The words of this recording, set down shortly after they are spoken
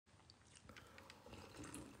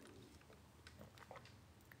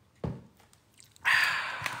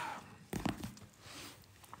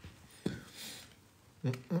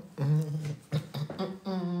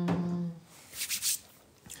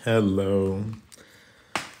Hello.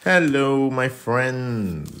 Hello, my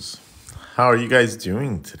friends. How are you guys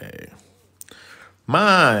doing today?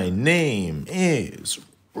 My name is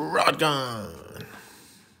RODGON.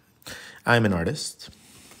 I'm an artist.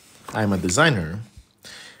 I'm a designer.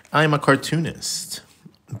 I'm a cartoonist.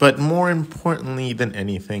 But more importantly than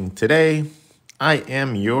anything today, I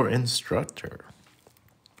am your instructor.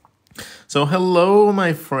 So hello,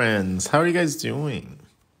 my friends. How are you guys doing?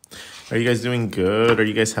 Are you guys doing good? Are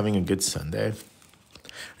you guys having a good Sunday?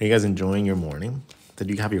 Are you guys enjoying your morning? Did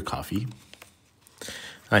you have your coffee?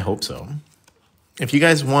 I hope so. If you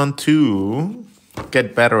guys want to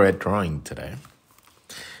get better at drawing today,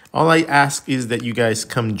 all I ask is that you guys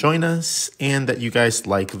come join us and that you guys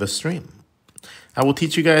like the stream. I will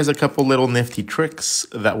teach you guys a couple little nifty tricks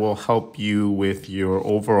that will help you with your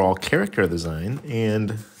overall character design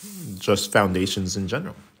and just foundations in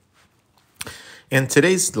general. And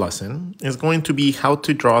today's lesson is going to be how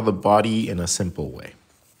to draw the body in a simple way.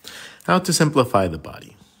 How to simplify the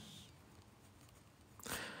body.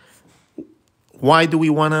 Why do we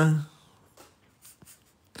want to?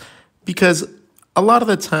 Because a lot of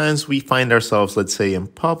the times we find ourselves, let's say, in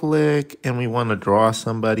public and we want to draw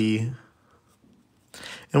somebody.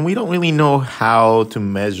 And we don't really know how to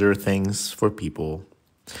measure things for people.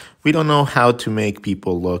 We don't know how to make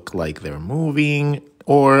people look like they're moving.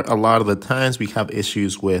 Or a lot of the times we have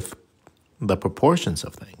issues with the proportions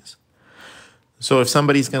of things. So if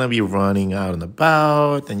somebody's going to be running out and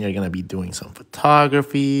about and you're going to be doing some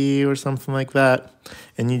photography or something like that,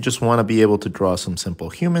 and you just want to be able to draw some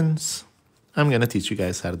simple humans, I'm going to teach you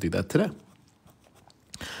guys how to do that today.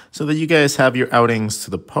 So that you guys have your outings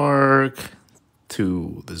to the park,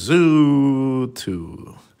 to the zoo,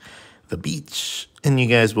 to the beach, and you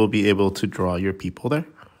guys will be able to draw your people there.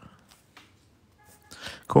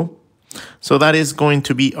 Cool. So that is going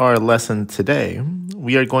to be our lesson today.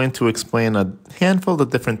 We are going to explain a handful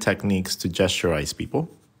of different techniques to gesturize people.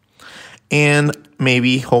 And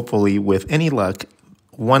maybe, hopefully, with any luck,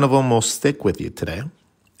 one of them will stick with you today.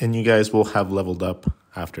 And you guys will have leveled up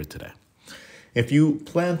after today. If you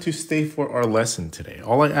plan to stay for our lesson today,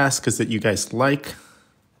 all I ask is that you guys like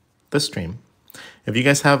the stream. If you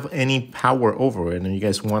guys have any power over it and you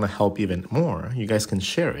guys want to help even more, you guys can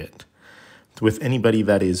share it with anybody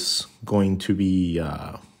that is going to be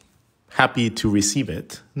happy to receive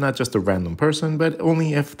it. Not just a random person, but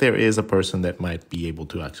only if there is a person that might be able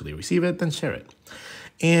to actually receive it, then share it.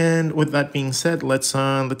 And with that being said, let's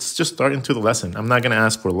just start into the lesson. I'm not going to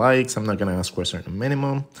ask for likes. I'm not going to ask for a certain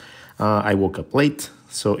minimum. I woke up late,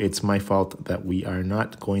 so it's my fault that we are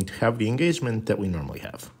not going to have the engagement that we normally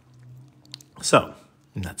have. So,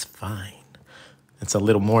 that's fine. It's a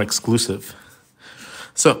little more exclusive.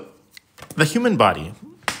 So, the human body,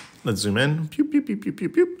 let's zoom in. Pew, pew, pew, pew, pew,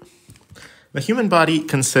 pew. The human body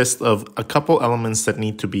consists of a couple elements that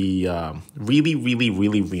need to be really, really,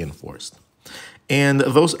 really reinforced. And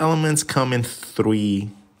those elements come in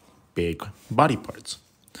three big body parts.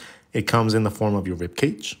 It comes in the form of your rib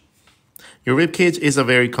cage. Your rib cage is a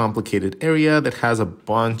very complicated area that has a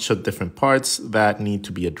bunch of different parts that need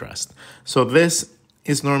to be addressed. So this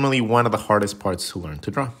is normally one of the hardest parts to learn to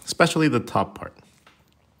draw, especially the top part.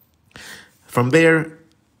 From there,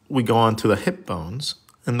 we go on to the hip bones,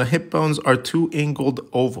 and the hip bones are two angled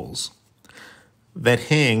ovals that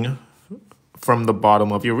hang from the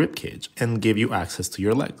bottom of your rib cage and give you access to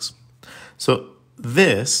your legs. So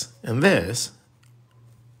this and this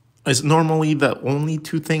is normally the only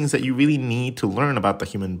two things that you really need to learn about the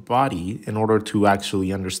human body in order to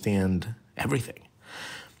actually understand everything.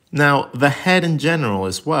 Now, the head in general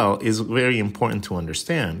as well is very important to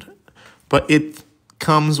understand, but it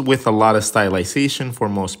comes with a lot of stylization for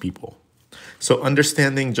most people. So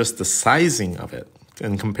understanding just the sizing of it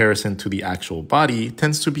in comparison to the actual body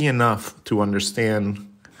tends to be enough to understand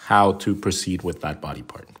how to proceed with that body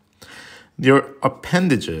part. Your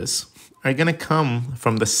appendages are going to come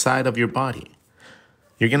from the side of your body.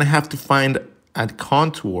 You're going to have to find a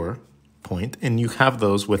contour point, and you have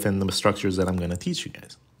those within the structures that I'm going to teach you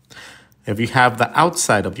guys. If you have the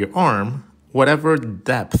outside of your arm, whatever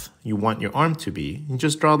depth you want your arm to be, you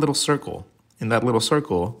just draw a little circle, and that little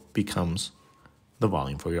circle becomes the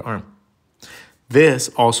volume for your arm. This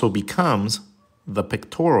also becomes the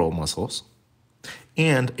pectoral muscles,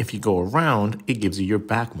 and if you go around, it gives you your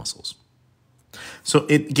back muscles. So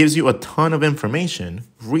it gives you a ton of information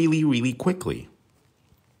really, really quickly.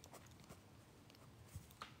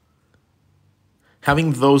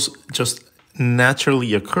 Having those just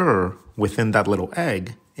naturally occur within that little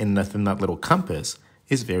egg and within that little compass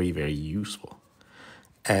is very, very useful.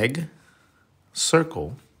 Egg,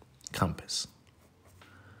 circle, compass.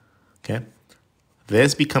 Okay?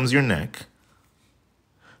 This becomes your neck.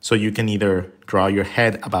 So you can either draw your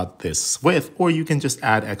head about this width, or you can just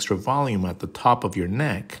add extra volume at the top of your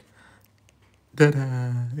neck. Ta-da!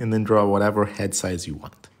 And then draw whatever head size you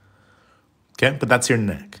want. Okay? But that's your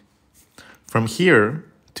neck. From here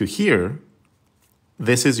to here,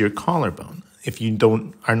 this is your collarbone. If you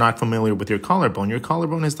are not familiar with your collarbone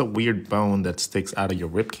is the weird bone that sticks out of your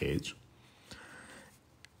rib cage.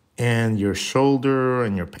 And your shoulder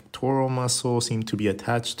and your pectoral muscle seem to be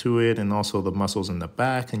attached to it, and also the muscles in the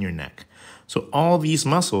back and your neck. So all these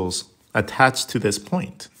muscles attach to this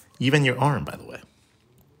point, even your arm, by the way.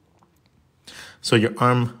 So your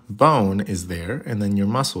arm bone is there, and then your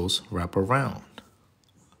muscles wrap around.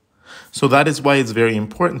 So that is why it's very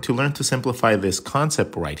important to learn to simplify this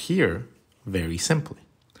concept right here very simply.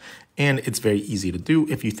 And it's very easy to do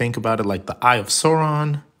if you think about it like the Eye of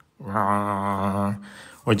Sauron,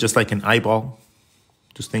 or just like an eyeball.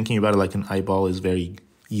 Just thinking about it like an eyeball is very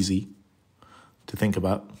easy to think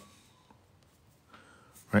about,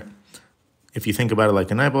 right? If you think about it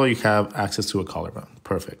like an eyeball, you have access to a collarbone.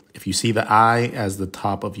 Perfect. If you see the eye as the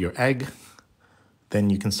top of your egg, then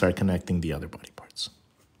you can start connecting the other body parts.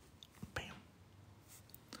 Bam.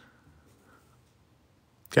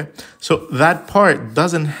 Okay, so that part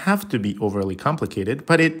doesn't have to be overly complicated,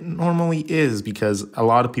 but it normally is because a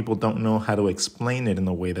lot of people don't know how to explain it in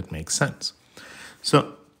a way that makes sense.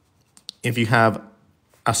 So if you have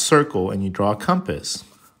a circle and you draw a compass,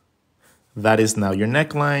 that is now your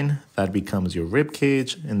neckline, that becomes your rib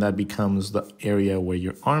cage, and that becomes the area where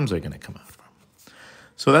your arms are going to come out from.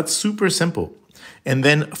 So that's super simple. And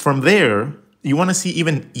then from there, you want to see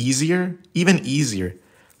even easier,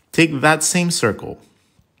 take that same circle,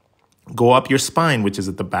 go up your spine, which is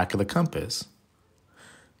at the back of the compass.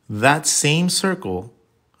 That same circle,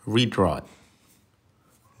 redraw it.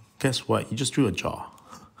 Guess what? You just drew a jaw.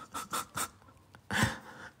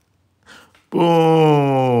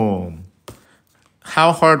 Boom.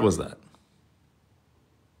 How hard was that?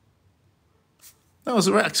 That was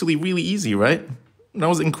actually really easy, right? That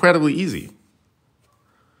was incredibly easy.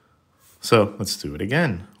 So let's do it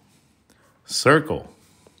again. Circle,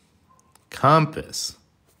 compass.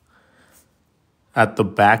 At the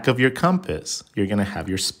back of your compass, you're going to have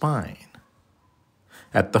your spine.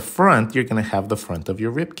 At the front, you're going to have the front of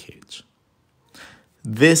your rib cage.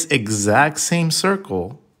 This exact same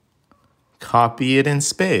circle, copy it in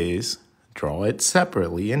space, draw it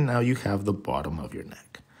separately, and now you have the bottom of your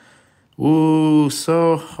neck. Ooh,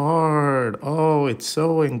 so hard. Oh, it's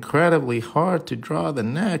so incredibly hard to draw the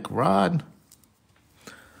neck, Rod.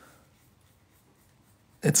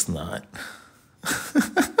 It's not.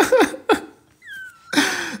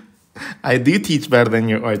 I do teach better than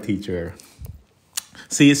your art teacher.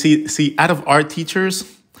 See, out of art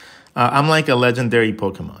teachers, I'm like a legendary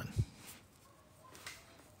Pokemon.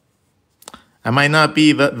 I might not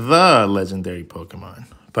be the legendary Pokemon,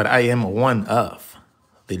 but I am one of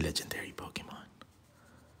the legendary Pokemon.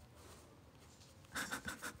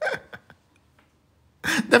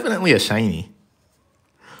 Definitely a shiny.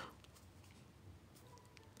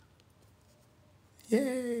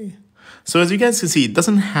 Yay. So as you guys can see, it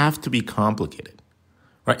doesn't have to be complicated,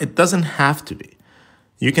 right? It doesn't have to be.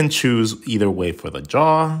 You can choose either way for the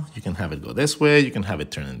jaw. You can have it go this way. You can have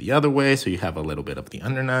it turn in the other way. So you have a little bit of the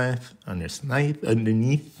underneath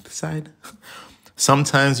side.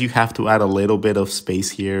 Sometimes you have to add a little bit of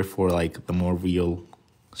space here for like the more real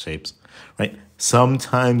shapes, right?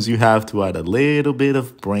 Sometimes you have to add a little bit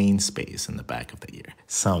of brain space in the back of the ear.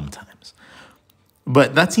 Sometimes.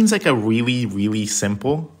 But that seems like a really, really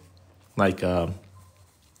simple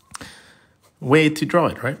way to draw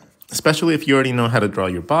it, right? Especially if you already know how to draw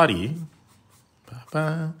your body.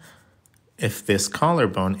 If this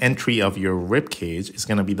collarbone entry of your rib cage is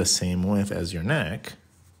going to be the same width as your neck,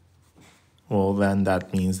 well, then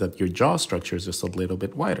that means that your jaw structure is just a little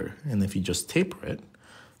bit wider. And if you just taper it,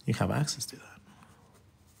 you have access to that.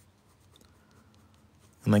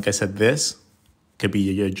 And like I said, this could be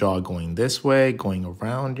your jaw going this way, going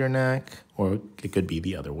around your neck, or it could be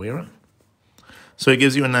the other way around. So it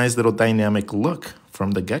gives you a nice little dynamic look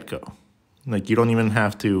from the get-go. Like you don't even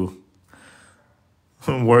have to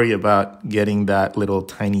worry about getting that little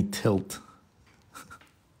tiny tilt.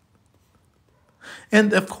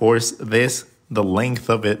 And of course, the length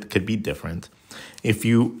of it could be different. If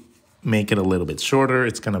you make it a little bit shorter,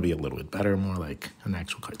 it's going to be a little bit better, more like an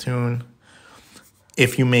actual cartoon.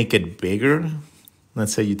 If you make it bigger,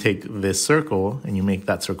 let's say you take this circle and you make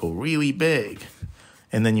that circle really big,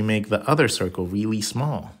 and then you make the other circle really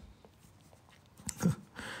small.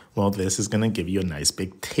 Well, this is going to give you a nice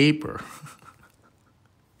big taper.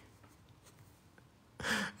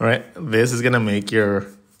 right? This is gonna make your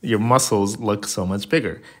muscles look so much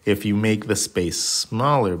bigger. If you make the space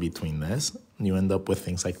smaller between this, you end up with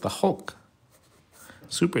things like the Hulk,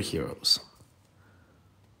 superheroes.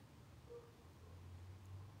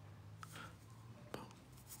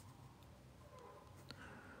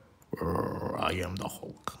 I am the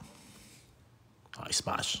Hulk. I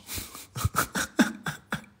smash.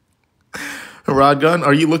 RODGON,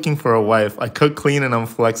 are you looking for a wife? I cook, clean, and I'm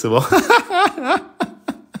flexible.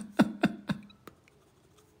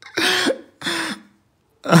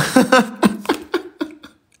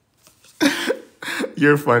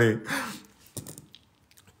 You're funny.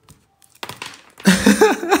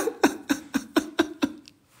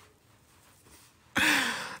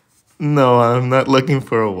 No, I'm not looking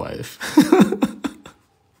for a wife.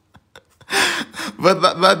 But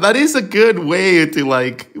that is a good way to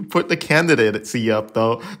like put the candidacy up,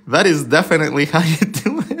 though. That is definitely how you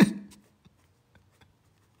do it.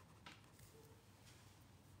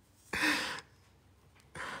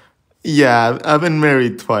 Yeah, I've been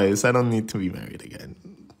married twice. I don't need to be married again.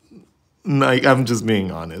 Like, I'm just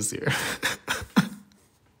being honest here.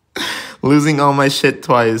 Losing all my shit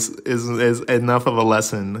twice is enough of a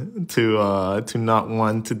lesson to not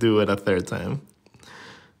want to do it a third time.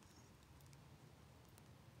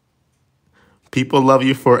 People love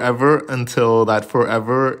you forever until that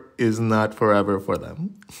forever is not forever for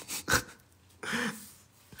them.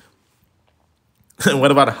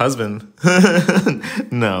 What about a husband?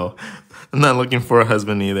 No, I'm not looking for a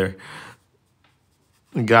husband either.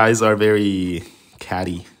 Guys are very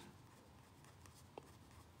catty.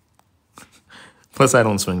 Plus, I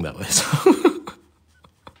don't swing that way, so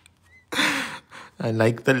I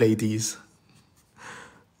like the ladies.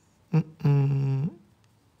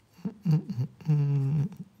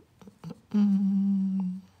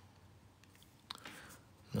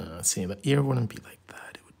 See, the ear wouldn't be like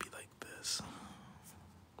that. It would be like this.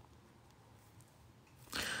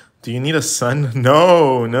 Do you need a son?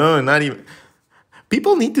 No, not even.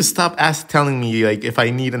 People need to stop telling me like if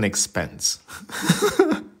I need an expense.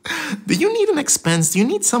 Do you need an expense? Do you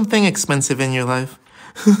need something expensive in your life?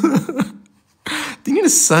 Do you need a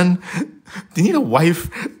son? Do you need a wife?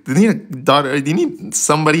 Do you need a daughter? Do you need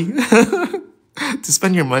somebody to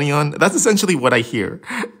spend your money on? That's essentially what I hear.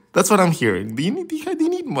 That's what I'm hearing. Do you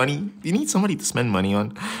need money? Do you need somebody to spend money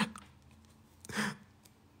on?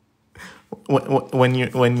 When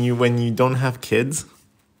you don't have kids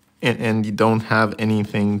and you don't have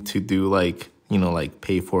anything to do, like, you know, like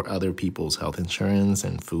pay for other people's health insurance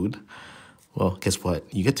and food, well, guess what?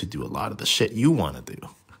 You get to do a lot of the shit you want to do.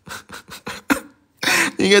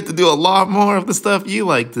 You get to do a lot more of the stuff you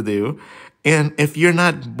like to do. And if you're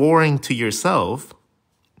not boring to yourself,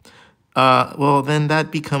 well, then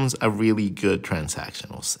that becomes a really good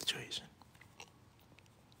transactional situation.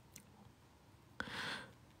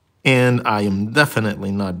 And I am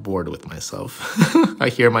definitely not bored with myself. I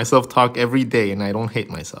hear myself talk every day and I don't hate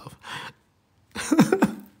myself.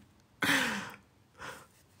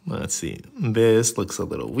 Let's see. This looks a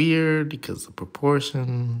little weird because the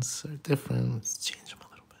proportions are different. Let's change them a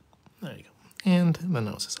little bit. There you go. And the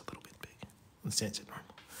nose is a little bit big. Let's change it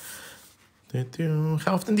normal.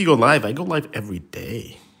 How often do you go live? I go live every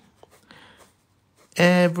day.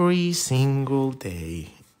 Every single day.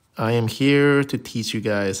 I am here to teach you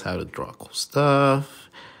guys how to draw cool stuff,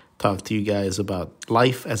 talk to you guys about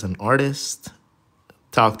life as an artist,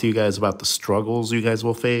 talk to you guys about the struggles you guys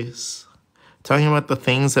will face, talking about the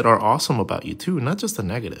things that are awesome about you too, not just the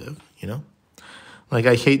negative, you know? Like,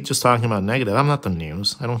 I hate just talking about negative. I'm not the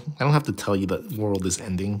news. I don't have to tell you that the world is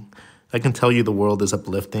ending. I can tell you the world is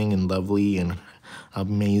uplifting and lovely and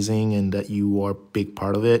amazing and that you are a big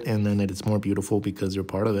part of it and then that it's more beautiful because you're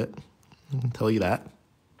part of it. I can tell you that.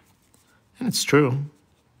 And it's true.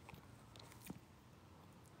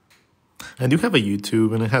 I do have a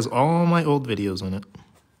YouTube and it has all my old videos on it.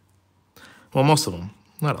 Well, most of them,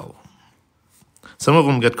 not all of them. Some of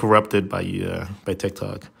them get corrupted by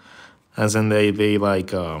TikTok, as in they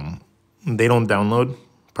don't download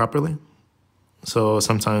properly. So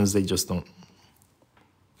sometimes they just don't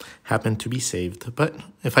happen to be saved. But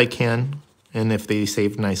if I can, and if they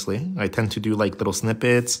saved nicely, I tend to do like little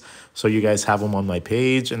snippets so you guys have them on my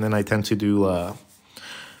page. And then I tend to do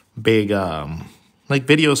big like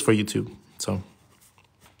videos for YouTube. So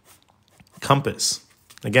compass.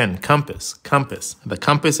 Again, compass. The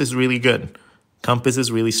compass is really good. Compass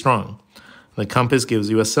is really strong. The compass gives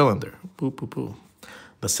you a cylinder. Boop, boop, boop.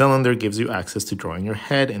 The cylinder gives you access to drawing your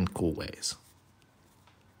head in cool ways.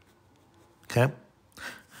 Okay?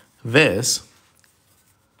 This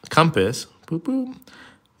compass, boop, boop,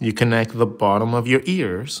 you connect the bottom of your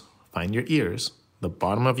ears, find your ears, The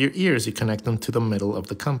bottom of your ears, you connect them to the middle of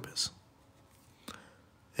the compass.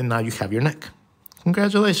 And now you have your neck.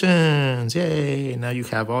 Congratulations, yay. Now you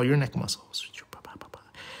have all your neck muscles.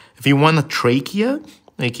 If you want a trachea,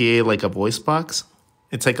 aka like a voice box,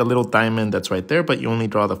 it's like a little diamond that's right there, but you only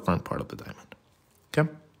draw the front part of the diamond,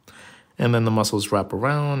 okay? And then the muscles wrap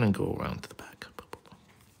around and go around to the back.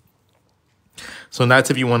 So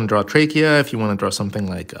that's if you want to draw trachea. If you want to draw something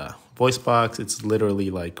like a voice box, it's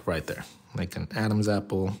literally like right there, like an Adam's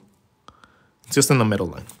apple. It's just in the middle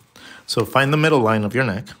line. So find the middle line of your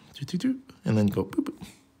neck, and then go boop, boop.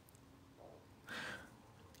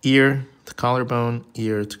 Ear to collarbone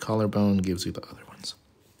gives you the other ones.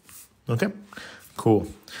 Okay, cool.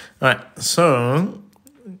 All right, so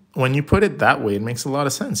when you put it that way, it makes a lot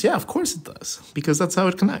of sense. Yeah, of course it does, because that's how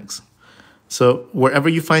it connects. So wherever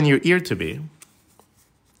you find your ear to be,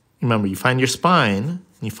 remember, you find your spine,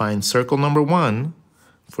 you find circle number 1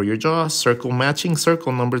 for your jaw, matching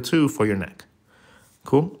circle number 2 for your neck.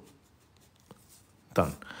 Cool?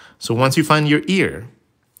 Done. So once you find your ear,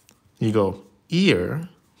 you go ear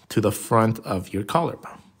to the front of your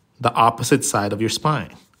collarbone, the opposite side of your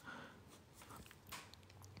spine.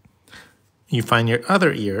 You find your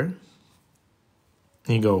other ear,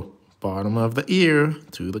 and you go bottom of the ear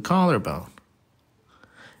to the collarbone.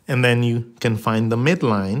 And then you can find the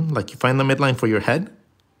midline, like you find the midline for your head,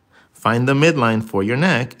 find the midline for your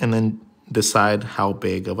neck, and then decide how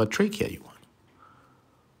big of a trachea you want.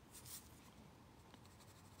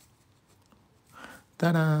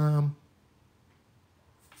 Ta-da!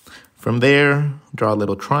 From there, draw a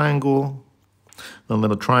little triangle. The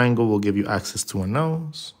little triangle will give you access to a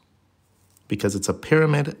nose because it's a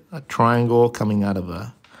pyramid, a triangle coming out of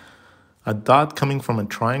a dot coming from a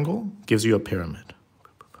triangle gives you a pyramid.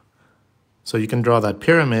 So you can draw that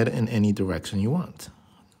pyramid in any direction you want.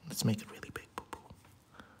 Let's make it really big.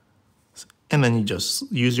 And then you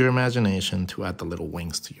just use your imagination to add the little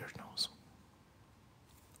wings to your nose.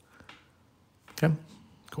 Okay,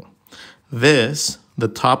 cool. This, the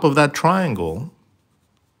top of that triangle,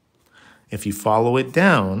 if you follow it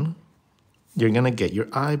down, you're going to get your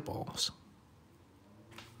eyeballs.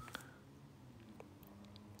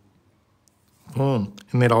 Boom.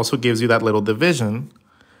 And it also gives you that little division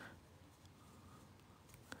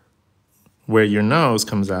where your nose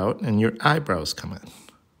comes out and your eyebrows come in.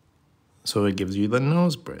 So it gives you the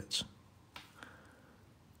nose bridge.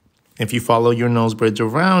 If you follow your nose bridge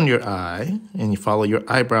around your eye and you follow your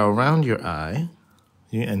eyebrow around your eye,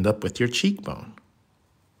 you end up with your cheekbone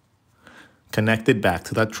connected back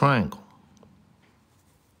to that triangle.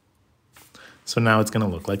 So now it's going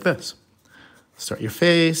to look like this. Start your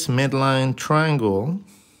face, midline, triangle,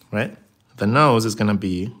 right? The nose is going to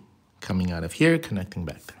be coming out of here, connecting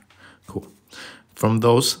back there. Cool. From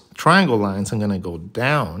those triangle lines, I'm going to go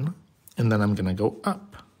down, and then I'm going to go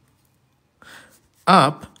up.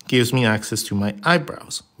 Up gives me access to my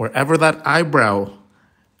eyebrows. Wherever that eyebrow,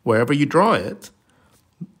 wherever you draw it,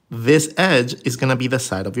 this edge is going to be the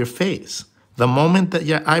side of your face. The moment that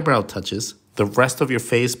your eyebrow touches, the rest of your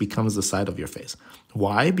face becomes the side of your face.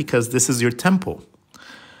 Why? Because this is your temple.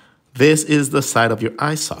 This is the side of your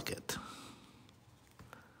eye socket.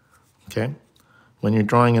 Okay? When you're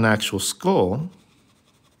drawing an actual skull,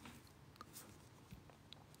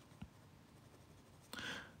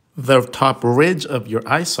 the top ridge of your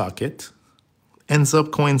eye socket ends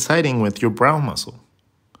up coinciding with your brow muscle.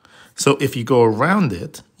 So if you go around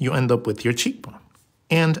it, you end up with your cheekbone.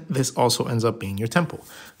 And this also ends up being your temple.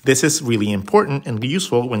 This is really important and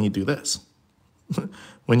useful when you do this.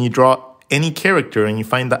 When you draw any character and you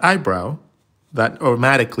find the eyebrow, that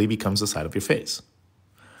automatically becomes the side of your face.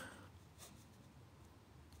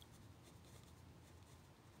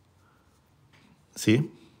 See?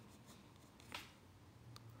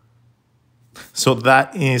 So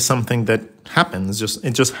that is something that happens,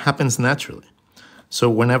 it just happens naturally. So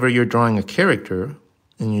whenever you're drawing a character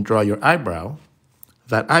and you draw your eyebrow,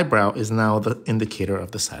 that eyebrow is now the indicator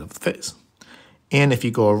of the side of the face. And if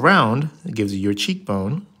you go around, it gives you your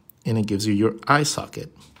cheekbone and it gives you your eye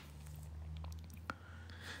socket.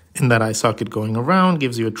 And that eye socket going around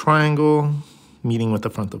gives you a triangle meeting with the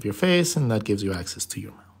front of your face, and that gives you access to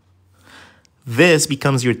your mouth. This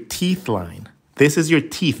becomes your teeth line. This is your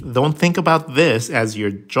teeth. Don't think about this as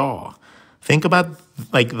your jaw. Think about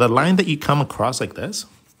like the line that you come across like this.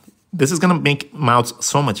 This is going to make mouths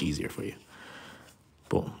so much easier for you.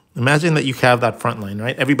 Boom. Imagine that you have that front line,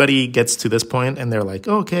 right? Everybody gets to this point and they're like,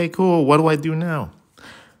 okay, cool. What do I do now?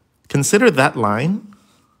 Consider that line,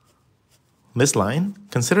 this line,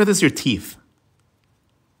 consider this your teeth.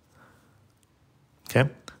 Okay?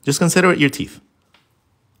 Just consider it your teeth.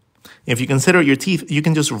 If you consider your teeth, you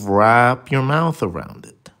can just wrap your mouth around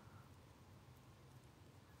it.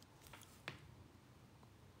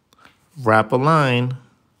 Wrap a line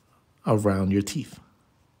around your teeth.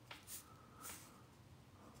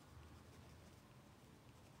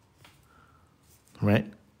 Right?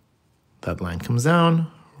 That line comes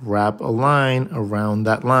down, wrap a line around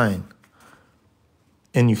that line,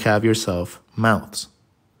 and you have yourself mouths.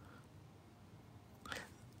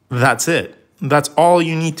 That's it. That's all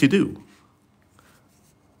you need to do.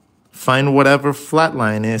 Find whatever flat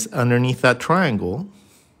line is underneath that triangle,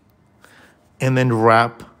 and then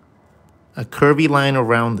wrap a curvy line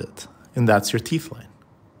around it, and that's your teeth line.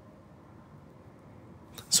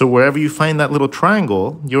 So wherever you find that little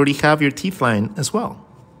triangle, you already have your teeth line as well.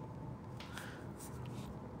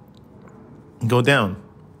 Go down.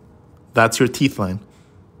 That's your teeth line.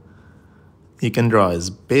 You can draw as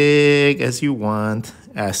big as you want,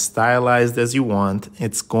 as stylized as you want.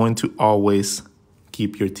 It's going to always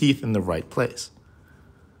keep your teeth in the right place.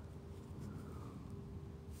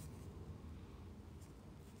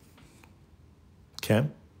 Okay?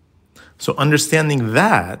 So understanding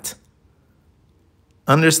that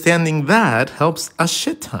helps a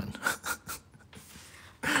shit ton.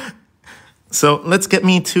 So let's get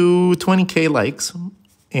me to 20K likes.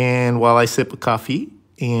 And while I sip a coffee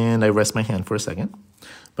and I rest my hand for a second.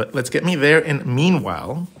 But let's get me there. And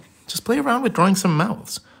meanwhile, just play around with drawing some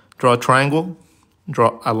mouths. Draw a triangle,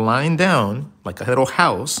 draw a line down like a little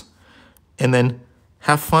house, and then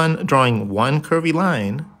have fun drawing one curvy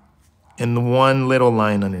line and one little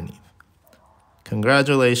line underneath.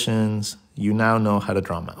 Congratulations, you now know how to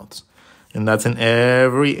draw mouths. And that's in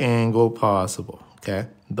every angle possible, okay?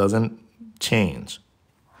 Doesn't change.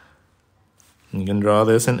 You can draw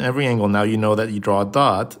this in every angle. Now you know that you draw a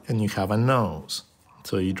dot and you have a nose.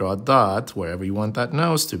 So you draw a dot wherever you want that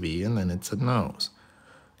nose to be, and then it's a nose.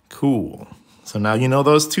 Cool. So now you know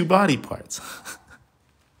those two body parts.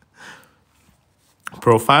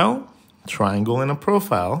 Profile, triangle and a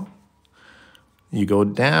profile. You go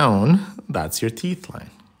down, that's your teeth line.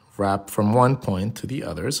 Wrap from one point to the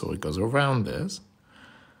other, so it goes around this.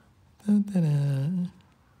 Da-da-da.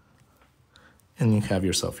 And you have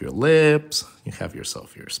yourself your lips, you have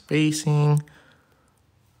yourself your spacing.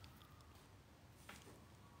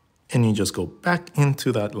 And you just go back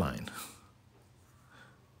into that line.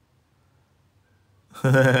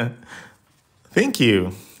 Thank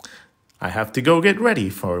you. I have to go get ready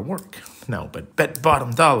for work now, but bet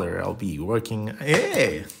bottom dollar I'll be working.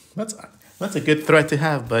 Hey, that's a good threat to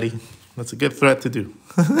have, buddy. That's a good threat to do.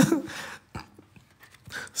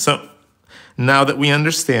 So now that we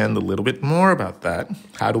understand a little bit more about that,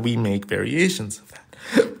 how do we make variations of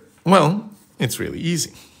that? Well, it's really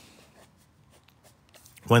easy.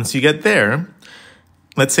 Once you get there,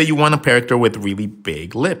 let's say you want a character with really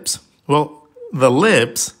big lips. Well, the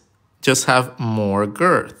lips just have more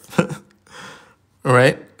girth,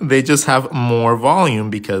 right? They just have more volume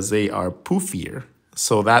because they are poofier.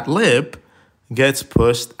 So that lip gets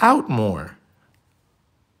pushed out more.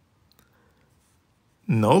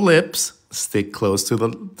 No lips stay close to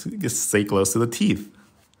the teeth.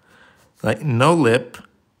 Right? No lip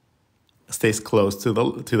stays close to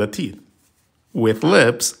the teeth. With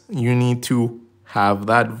lips, you need to have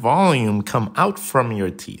that volume come out from your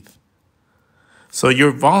teeth. So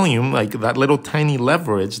your volume, like that little tiny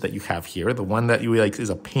leverage that you have here, the one that you like is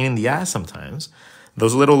a pain in the ass sometimes,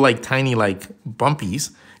 those little like tiny like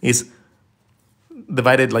bumpies is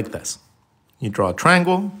divided like this. You draw a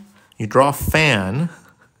triangle, you draw a fan,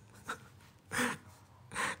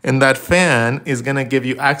 and that fan is going to give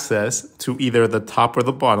you access to either the top or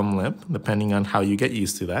the bottom lip, depending on how you get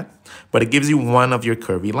used to that. But it gives you one of your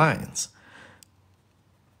curvy lines.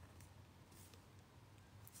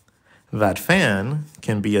 That fan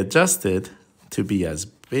can be adjusted to be as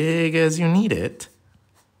big as you need it.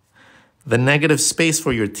 The negative space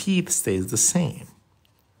for your teeth stays the same.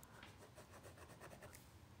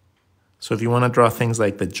 So if you want to draw things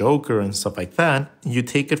like the Joker and stuff like that, you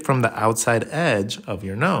take it from the outside edge of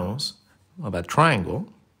your nose, or that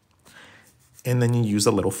triangle, and then you use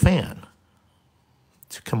a little fan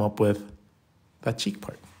to come up with that cheek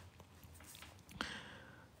part.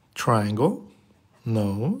 Triangle,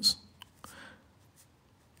 nose,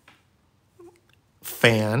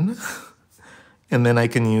 fan, and then I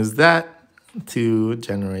can use that to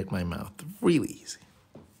generate my mouth. Really easy.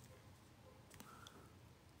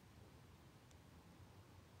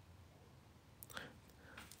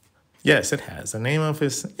 Yes, it has. The name of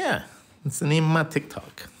his, yeah, it's the name of my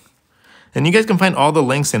TikTok. And you guys can find all the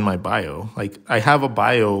links in my bio. Like, I have a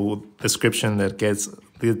bio description that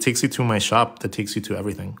takes you to my shop, that takes you to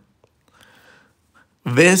everything.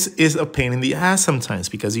 This is a pain in the ass sometimes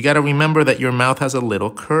because you got to remember that your mouth has a little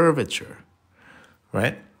curvature,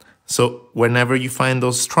 right? So whenever you find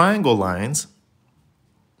those triangle lines,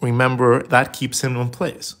 remember that keeps him in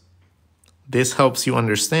place. This helps you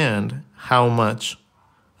understand how much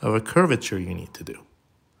of a curvature you need to do.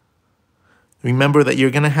 Remember that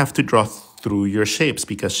you're going to have to draw through your shapes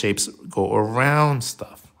because shapes go around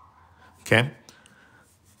stuff, okay?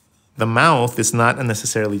 The mouth is not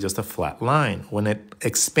necessarily just a flat line. When it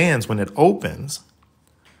expands, when it opens,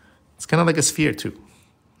 it's kind of like a sphere too.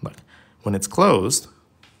 Look, when it's closed,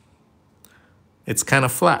 it's kind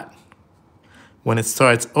of flat. When it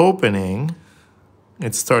starts opening,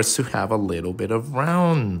 it starts to have a little bit of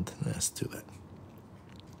roundness to it.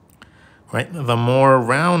 Right? The more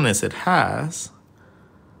roundness it has,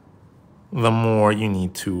 the more you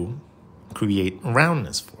need to create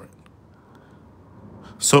roundness for it.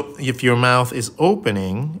 So if your mouth is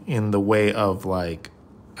opening in the way of like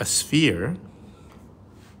a sphere,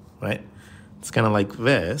 right? It's kind of like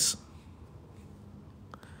this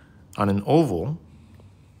on an oval.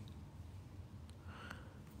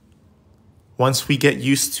 Once we get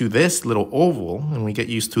used to this little oval and we get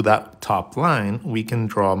used to that top line, we can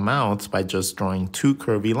draw mouths by just drawing two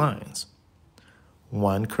curvy lines.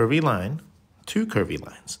 One curvy line, two curvy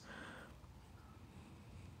lines.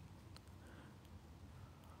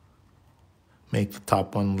 Make the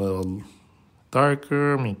top one a little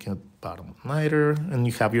darker, make the bottom lighter, and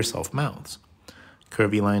you have yourself mouths.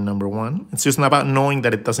 Curvy line number one. It's just about knowing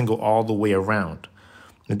that it doesn't go all the way around.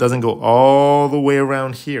 It doesn't go all the way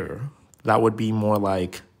around here. That would be more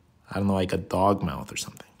like, I don't know, like a dog mouth or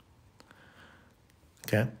something.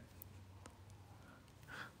 Okay?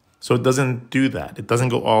 So it doesn't do that. It doesn't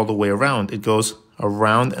go all the way around. It goes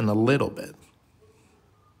around and a little bit.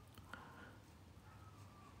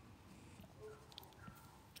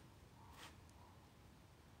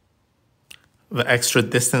 The extra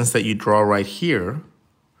distance that you draw right here,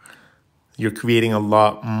 you're creating a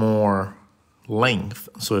lot more length.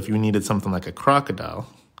 So if you needed something like a crocodile,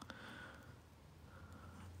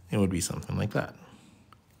 it would be something like that,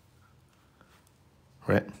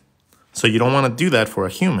 right? So you don't want to do that for a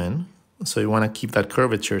human. So you want to keep that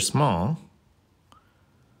curvature small.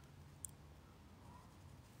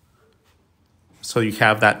 So you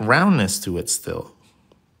have that roundness to it still,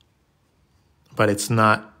 but it's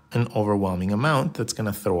not an overwhelming amount that's going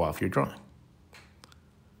to throw off your drawing.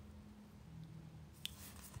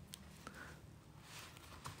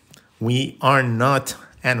 We are not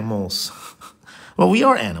animals. Well, we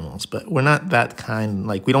are animals, but we're not that kind.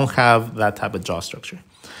 Like, we don't have that type of jaw structure.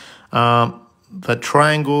 The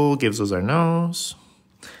triangle gives us our nose.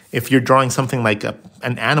 If you're drawing something like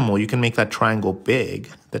an animal, you can make that triangle big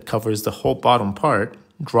that covers the whole bottom part.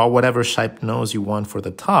 Draw whatever shaped nose you want for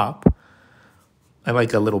the top. I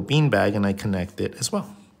like a little beanbag, and I connect it as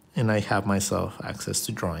well. And I have myself access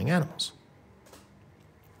to drawing animals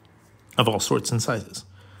of all sorts and sizes.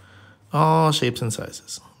 All shapes and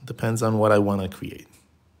sizes. Depends on what I want to create.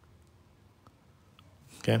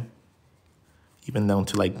 Okay? Even down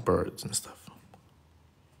to like birds and stuff.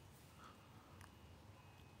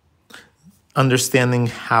 Understanding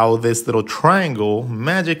how this little triangle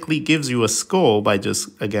magically gives you a skull by just,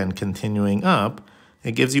 again, continuing up,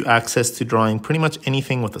 it gives you access to drawing pretty much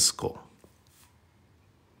anything with a skull.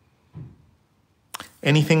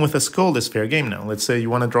 Anything with a skull is fair game now. Let's say you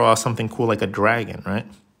want to draw something cool like a dragon, right?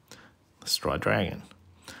 Let's draw a dragon.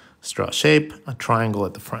 Let's draw a shape, a triangle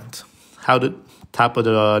at the front. How the top of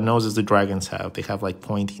the noses the dragons have? They have like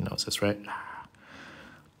pointy noses, right?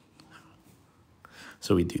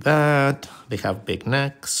 So we do that. They have big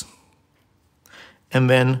necks. And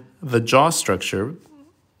then the jaw structure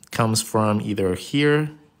comes from either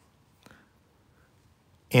here,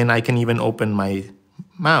 and I can even open my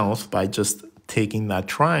mouth by just taking that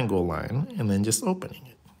triangle line and then just opening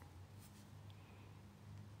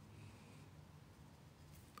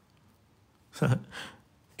it.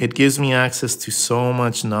 It gives me access to so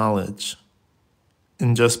much knowledge,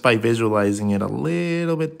 and just by visualizing it a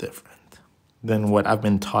little bit different than what I've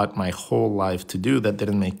been taught my whole life to do that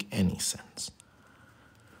didn't make any sense.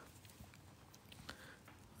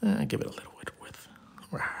 Give it a little bit of width.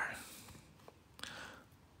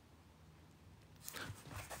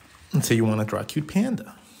 Let's say you want to draw a cute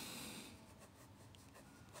panda.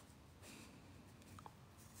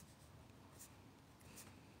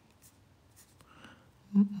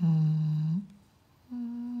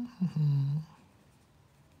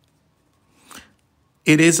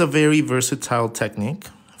 It is a very versatile technique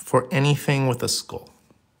for anything with a skull.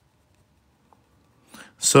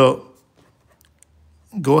 So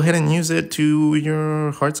go ahead and use it to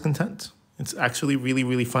your heart's content. It's actually really,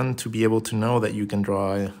 really fun to be able to know that you can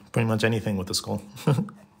draw pretty much anything with the skull. All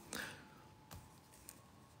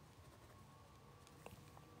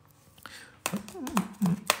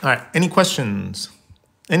right, any questions?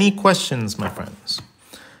 Any questions, my friends?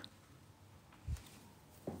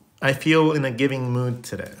 I feel in a giving mood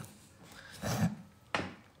today.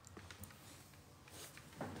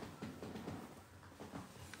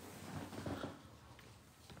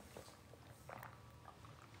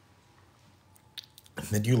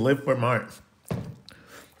 Did you live from art?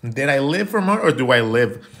 Did I live from art or do I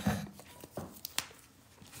live?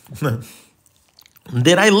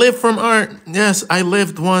 Did I live from art? Yes, I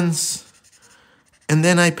lived once. And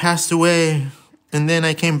then I passed away. And then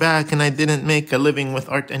I came back and I didn't make a living with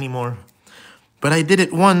art anymore. But I did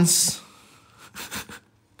it once.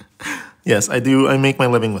 Yes, I do. I make my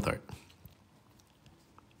living with art.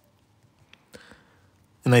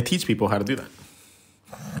 And I teach people how to do that.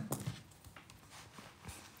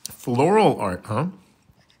 Floral art, huh?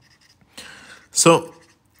 So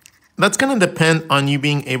that's going to depend on you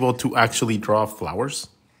being able to actually draw flowers.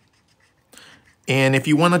 And if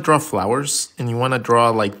you want to draw flowers and you want to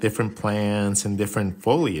draw like different plants and different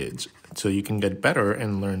foliage so you can get better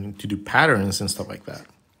and learn to do patterns and stuff like that,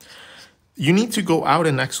 you need to go out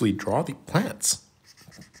and actually draw the plants.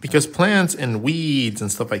 Because plants and weeds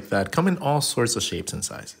and stuff like that come in all sorts of shapes and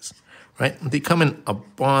sizes, right? They come in a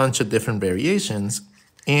bunch of different variations,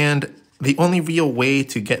 and the only real way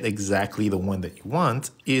to get exactly the one that you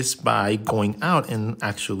want is by going out and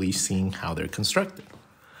actually seeing how they're constructed.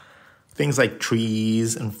 Things like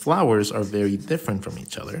trees and flowers are very different from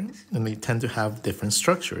each other, and they tend to have different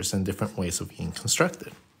structures and different ways of being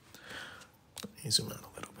constructed. Let me zoom out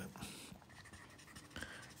a little bit.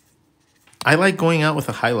 I like going out with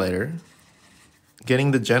a highlighter,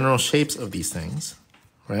 getting the general shapes of these things,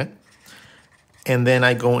 right? And then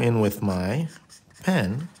I go in with my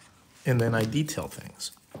pen, and then I detail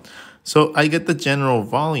things. So I get the general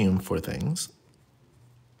volume for things,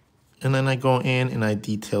 and then I go in and I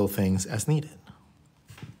detail things as needed.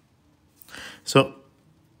 So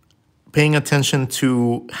paying attention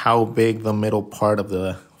to how big the middle part of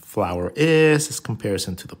the flower is as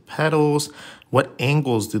comparison to the petals. What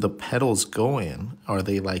angles do the petals go in? Are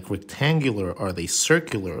they like rectangular? Are they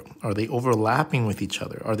circular? Are they overlapping with each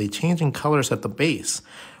other? Are they changing colors at the base?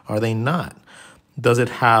 Are they not? Does it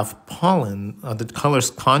have pollen? Are the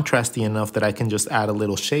colors contrasty enough that I can just add a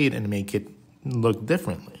little shade and make it look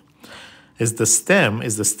differently? Is the stem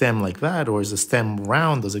like that, or is the stem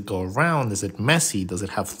round? Does it go around? Is it messy? Does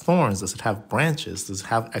it have thorns? Does it have branches? Does it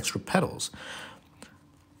have extra petals?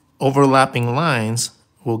 Overlapping lines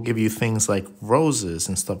will give you things like roses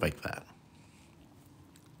and stuff like that.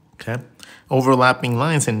 Okay? Overlapping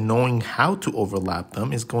lines and knowing how to overlap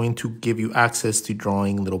them is going to give you access to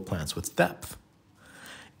drawing little plants with depth.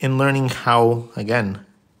 And learning how, again,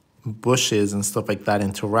 bushes and stuff like that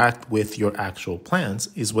interact with your actual plants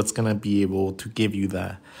is what's going to be able to give you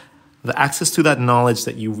the access to that knowledge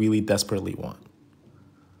that you really desperately want.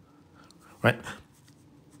 Right?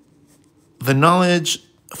 The knowledge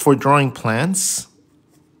for drawing plants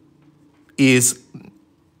is a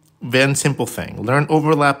very simple thing. Learn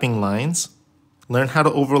overlapping lines. Learn how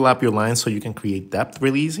to overlap your lines so you can create depth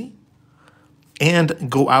really easy. And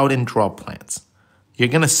go out and draw plants. You're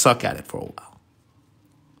going to suck at it for a while.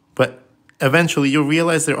 But eventually you'll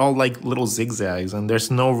realize they're all like little zigzags, and there's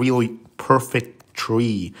no really perfect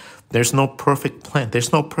tree. There's no perfect plant.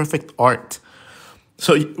 There's no perfect art.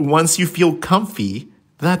 So once you feel comfy,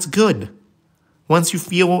 that's good. Once you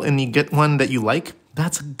feel and you get one that you like,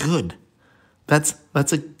 that's good. That's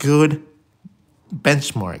a good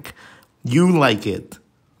benchmark. You like it.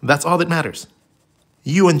 That's all that matters.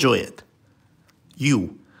 You enjoy it.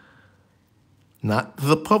 You. Not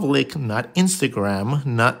the public, not Instagram,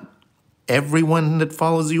 not everyone that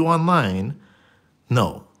follows you online.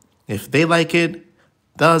 No. If they like it,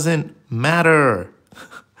 doesn't matter.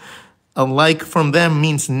 A like from them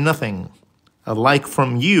means nothing. A like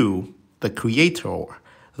from you, the creator,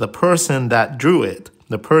 the person that drew it,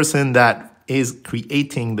 the person that is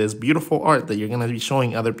creating this beautiful art that you're going to be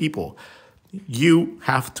showing other people. You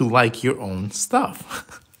have to like your own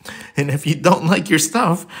stuff. And if you don't like your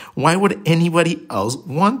stuff, why would anybody else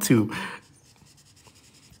want to?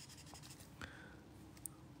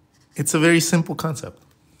 It's a very simple concept.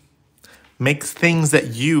 Make things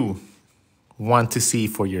that you want to see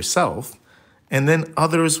for yourself, and then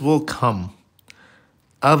others will come.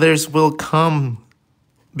 Others will come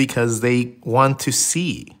because they want to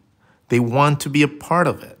see. They want to be a part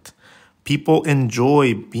of it. People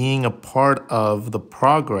enjoy being a part of the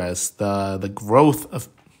progress, the growth of,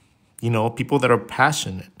 people that are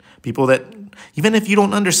passionate. People that, even if you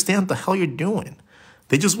don't understand the hell you're doing,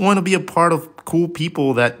 they just want to be a part of cool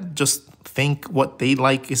people that just think what they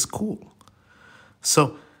like is cool.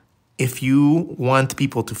 So if you want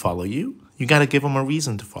people to follow you, you got to give them a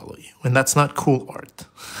reason to follow you. And that's not cool art.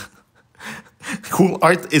 Cool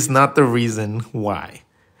art is not the reason why.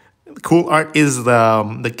 Cool art is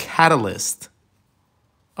the catalyst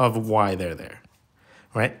of why they're there,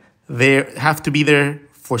 right? They have to be there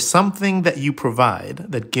for something that you provide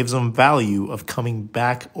that gives them value of coming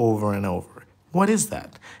back over and over. What is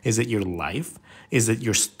that? Is it your life? Is it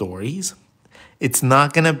your stories? It's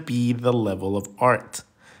not going to be the level of art.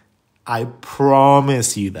 I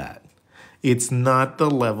promise you that. It's not the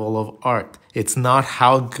level of art. It's not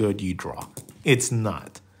how good you draw. It's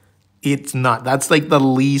not. It's not. That's like the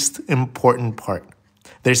least important part.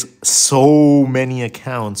 There's so many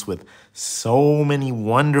accounts with so many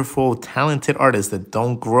wonderful, talented artists that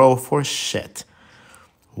don't grow for shit.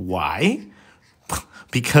 Why?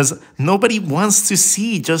 Because nobody wants to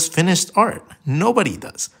see just finished art. Nobody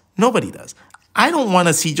does. Nobody does. I don't want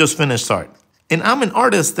to see just finished art. And I'm an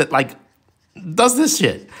artist that like does this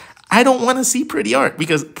shit. I don't want to see pretty art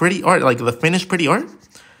because pretty art, like the finished pretty art,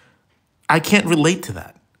 I can't relate to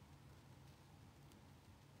that.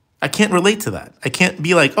 I can't relate to that. I can't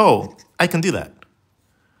be like, oh, I can do that.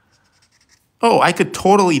 Oh, I could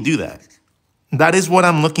totally do that. That is what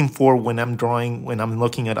I'm looking for when I'm drawing, when I'm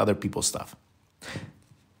looking at other people's stuff.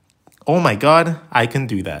 Oh my God, I can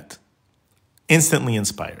do that. Instantly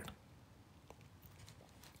inspired.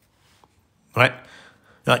 Right?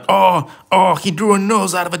 You're like, oh, he drew a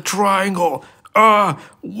nose out of a triangle.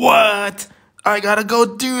 What? I gotta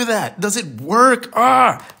go do that. Does it work?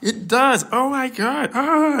 It does. Oh my God.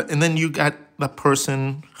 And then you got the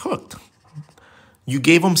person hooked. You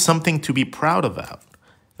gave them something to be proud about.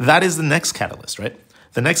 That is the next catalyst, right?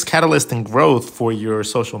 The next catalyst in growth for your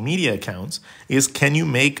social media accounts is, can you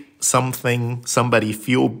make somebody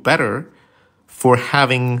feel better for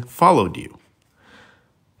having followed you?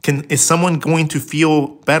 Is someone going to feel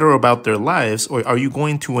better about their lives, or are you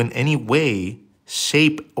going to in any way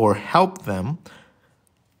shape or help them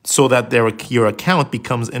so that your account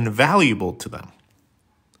becomes invaluable to them?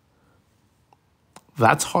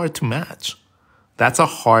 That's hard to match. That's a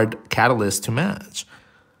hard catalyst to match.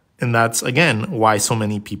 And that's, again, why so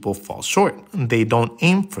many people fall short. They don't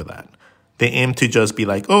aim for that. They aim to just be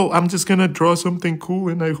like, oh, I'm just going to draw something cool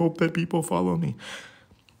and I hope that people follow me.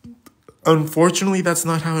 Unfortunately, that's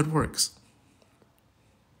not how it works.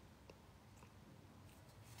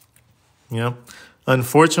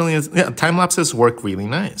 Unfortunately, time lapses work really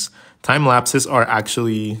nice. Time lapses are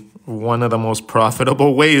actually one of the most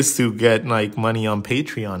profitable ways to get like money on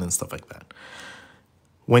Patreon and stuff like that.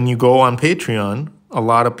 When you go on Patreon, a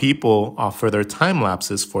lot of people offer their time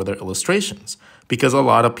lapses for their illustrations because a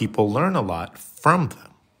lot of people learn a lot from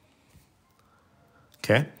them.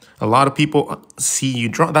 Okay? A lot of people see you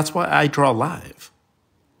draw. That's why I draw live.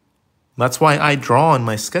 That's why I draw on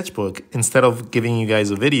my sketchbook instead of giving you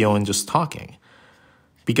guys a video and just talking.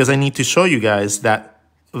 Because I need to show you guys that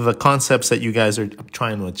the concepts that you guys are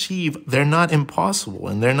trying to achieve, they're not impossible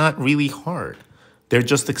and they're not really hard. They're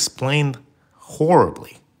just explained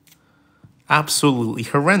horribly. Absolutely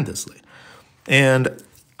horrendously. And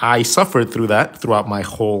I suffered through that throughout my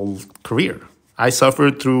whole career. I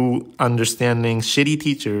suffered through understanding shitty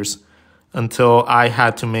teachers until I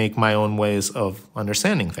had to make my own ways of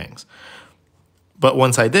understanding things. But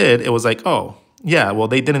once I did, it was like, oh, yeah, well,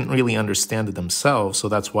 they didn't really understand it themselves, so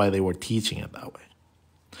that's why they were teaching it that way.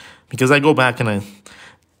 Because I go back and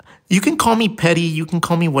you can call me petty, you can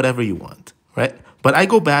call me whatever you want, right? But I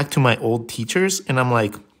go back to my old teachers and I'm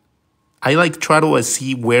like, I like try to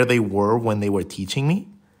see where they were when they were teaching me,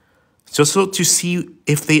 just so to see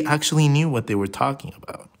if they actually knew what they were talking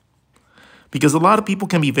about. Because a lot of people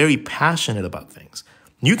can be very passionate about things.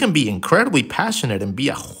 You can be incredibly passionate and be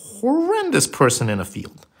a horrendous person in a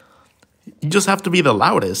field. You just have to be the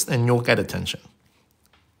loudest and you'll get attention.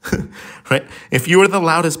 Right? If you are the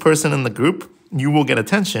loudest person in the group, you will get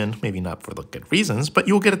attention, maybe not for the good reasons, but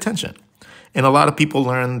you'll get attention. And a lot of people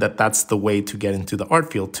learn that that's the way to get into the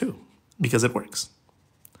art field too, because it works.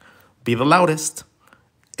 Be the loudest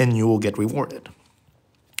and you will get rewarded.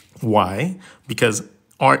 Why? Because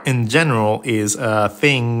art in general is a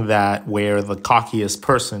thing that where the cockiest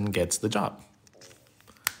person gets the job.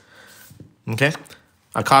 Okay?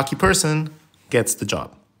 A cocky person gets the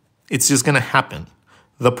job. It's just going to happen.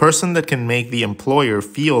 The person that can make the employer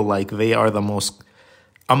feel like they are the most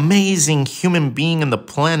amazing human being on the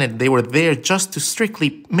planet, they were there just to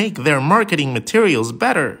strictly make their marketing materials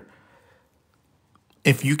better.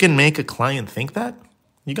 If you can make a client think that,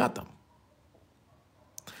 you got them.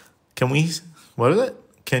 Can we, what is it?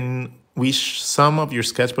 Can we some of your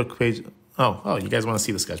sketchbook page? Oh, you guys want to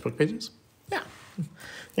see the sketchbook pages? Yeah.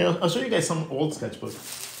 I'll show you guys some old sketchbooks.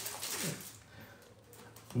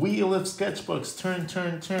 Wheel of sketchbooks, turn,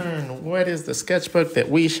 turn, turn. What is the sketchbook that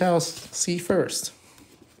we shall see first?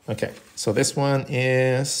 Okay, so this one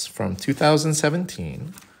is from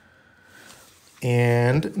 2017.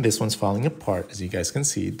 And this one's falling apart, as you guys can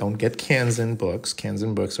see. Don't get Kanzen books.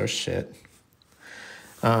 Kanzen books are shit.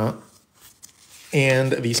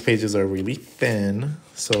 And these pages are really thin,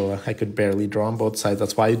 so I could barely draw on both sides.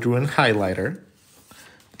 That's why I drew in highlighter.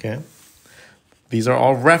 Okay. These are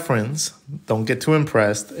all reference. Don't get too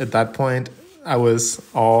impressed. At that point, I was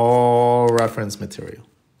all reference material.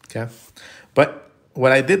 Okay. But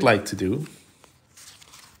what I did like to do,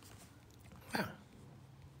 how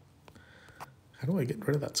do I get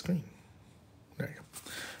rid of that screen? There you go.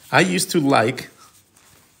 I used to like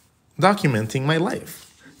documenting my life.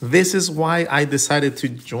 This is why I decided to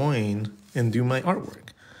join and do my artwork.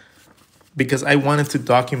 Because I wanted to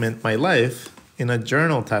document my life in a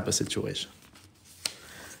journal type of situation.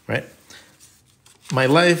 Right? My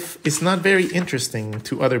life is not very interesting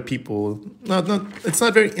to other people. No, it's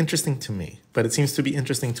not very interesting to me, but it seems to be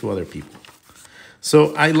interesting to other people.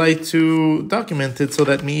 So I like to document it so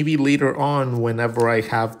that maybe later on, whenever I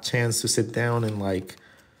have chance to sit down and like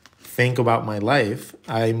think about my life,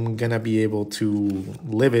 I'm gonna be able to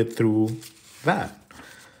live it through that.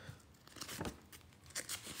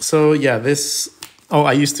 So yeah,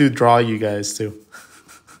 I used to draw you guys too.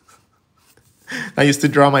 I used to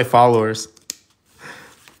draw my followers.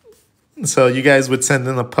 So you guys would send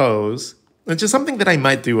in a pose, which is something that I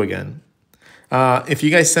might do again. If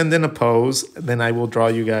you guys send in a pose, then I will draw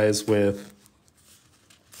you guys with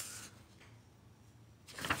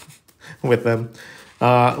them.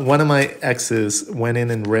 One of my exes went in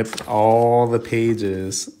and ripped all the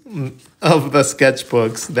pages of the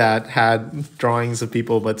sketchbooks that had drawings of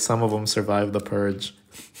people, but some of them survived the purge.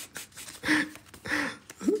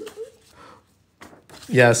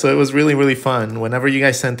 Yeah, so it was really, really fun. Whenever you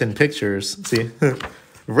guys sent in pictures, see,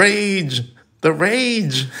 rage, the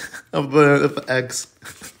rage of the ex.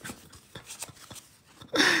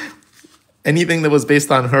 Anything that was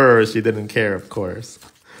based on her, she didn't care, of course.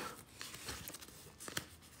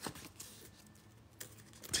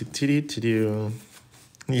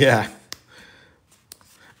 Yeah.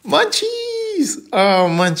 Munchies! Oh,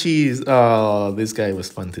 Munchies. Oh, this guy was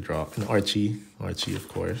fun to draw. And Archie, of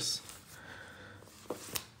course.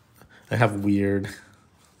 I have weird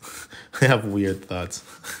thoughts.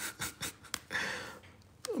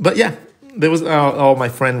 But yeah, there was my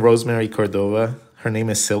friend Rosemary Cordova. Her name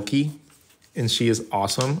is Silky, and she is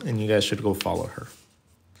awesome, and you guys should go follow her.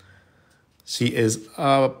 She is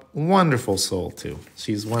a wonderful soul, too.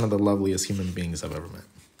 She's one of the loveliest human beings I've ever met.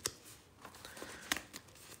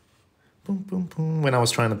 Boom, boom, boom. When I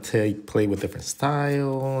was trying to play with different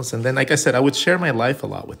styles. And then, like I said, I would share my life a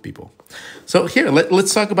lot with people. So here,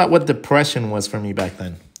 let's talk about what depression was for me back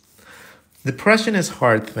then. Depression is a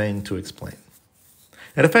hard thing to explain.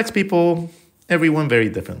 It affects everyone very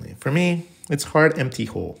differently. For me, it's a hard, empty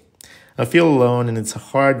hole. I feel alone, and it's a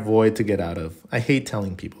hard void to get out of. I hate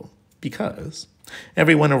telling people because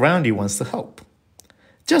everyone around you wants to help.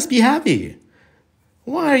 Just be happy.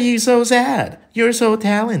 Why are you so sad? You're so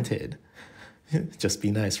talented. Just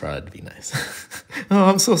be nice, Rod. Be nice. Oh,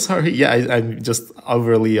 I'm so sorry. Yeah, I'm just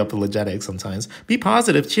overly apologetic sometimes. Be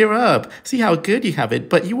positive. Cheer up. See how good you have it,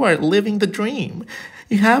 but you are living the dream.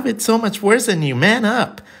 You have it so much worse than you. Man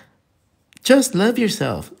up. Just love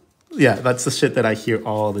yourself. Yeah, that's the shit that I hear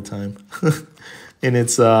all the time. And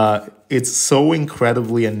it's so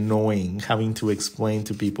incredibly annoying having to explain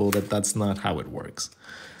to people that that's not how it works.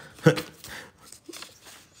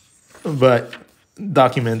 But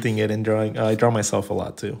documenting it and drawing, I draw myself a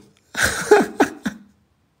lot too.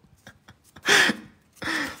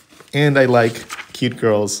 And I like cute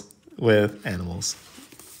girls with animals.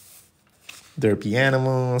 Derpy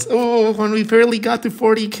animals. Oh, when we barely got to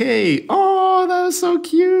 40K. Oh, that was so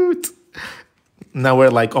cute. Now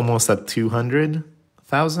we're like almost at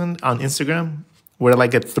 200,000 on Instagram. We're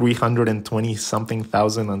like at 320 something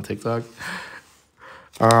thousand on TikTok.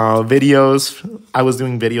 Videos. I was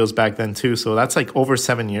doing videos back then too. So that's like over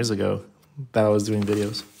 7 years ago that I was doing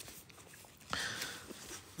videos.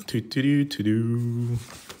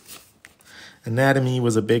 Anatomy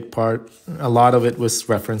was a big part. A lot of it was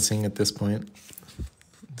referencing at this point.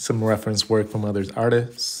 Some reference work from other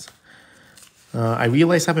artists. I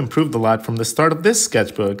realized I've improved a lot from the start of this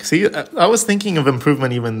sketchbook. See, I was thinking of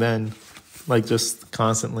improvement even then, like just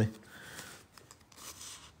constantly.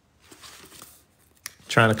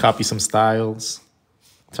 Trying to copy some styles.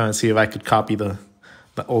 Trying to see if I could copy the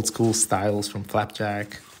old school styles from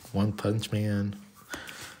Flapjack, One Punch Man.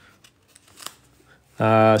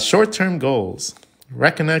 Short-term goals.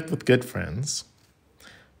 Reconnect with good friends.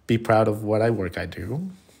 Be proud of what I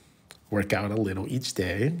do. Work out a little each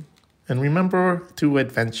day. And remember to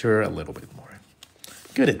adventure a little bit more.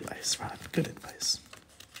 Good advice, Rod. Good advice.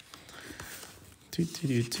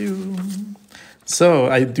 So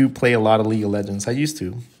I do play a lot of League of Legends. I used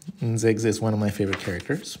to. And Ziggs is one of my favorite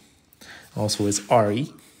characters. Also is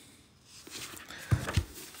Ari.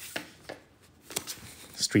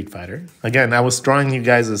 Street Fighter. Again, I was drawing you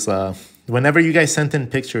guys as... whenever you guys sent in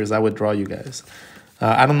pictures, I would draw you guys.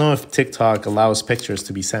 I don't know if TikTok allows pictures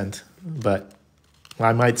to be sent, but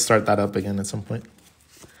I might start that up again at some point.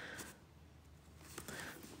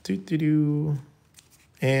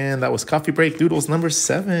 And that was Coffee Break Doodles number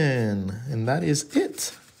 7. And that is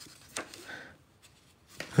it.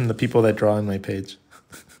 And the people that draw on my page.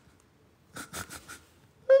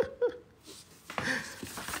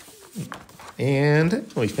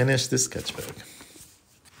 And we finished this sketchbook.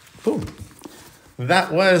 Boom.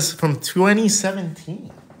 That was from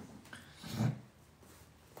 2017.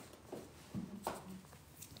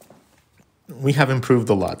 We have improved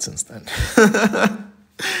a lot since then.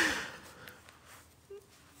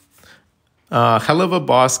 Hell of a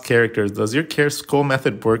boss characters. Does your care skull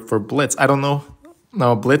method work for Blitz? I don't know.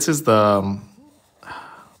 No, Blitz is the...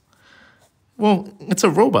 well, it's a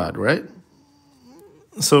robot, right?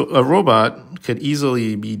 So a robot could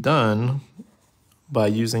easily be done by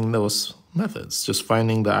using those methods. Just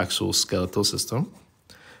finding the actual skeletal system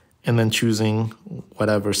and then choosing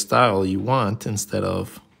whatever style you want instead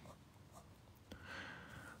of...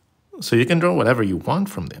 so you can draw whatever you want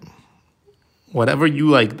from them. Whatever you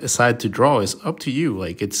like decide to draw is up to you.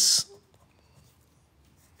 Like, it's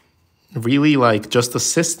really like just a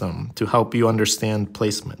system to help you understand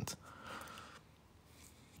placement.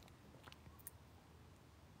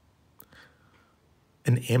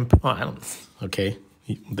 An imp, oh, I don't, okay,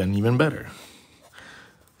 then even better.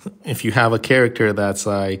 If you have a character that's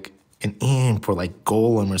like an imp or like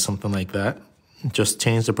golem or something like that, just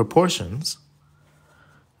change the proportions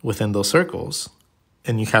within those circles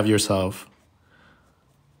and you have yourself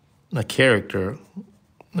a character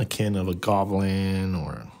akin of a goblin,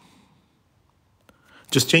 or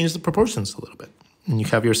just change the proportions a little bit and you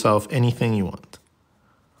have yourself anything you want.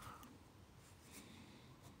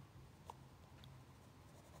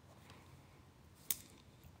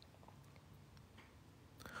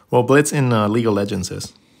 Well, Blitz in League of Legends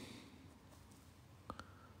is.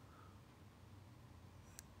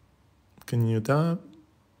 Can you tap?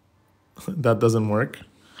 That doesn't work.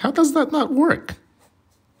 How does that not work?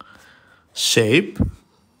 Shape?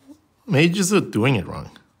 Maybe just doing it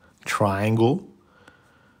wrong. Triangle.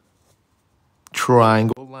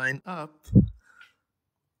 Triangle line up.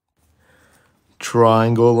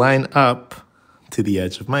 Triangle line up to the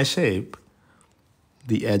edge of my shape.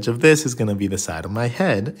 The edge of this is going to be the side of my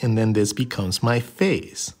head, and then this becomes my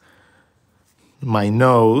face. My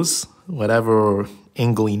nose, whatever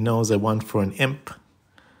angly nose I want for an imp.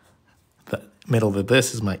 The middle of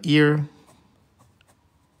this is my ear.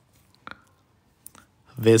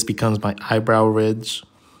 This becomes my eyebrow ridge.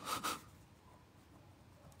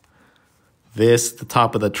 This, the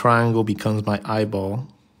top of the triangle, becomes my eyeball.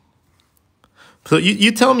 So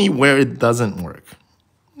you tell me where it doesn't work.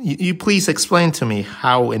 You please explain to me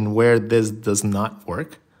how and where this does not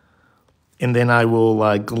work. And then I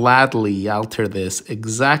will gladly alter this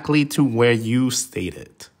exactly to where you state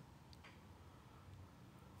it.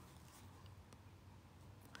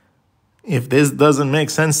 If this doesn't make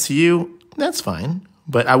sense to you, that's fine.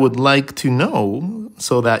 But I would like to know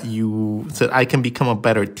so that I can become a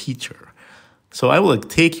better teacher. So I will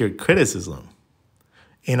take your criticism.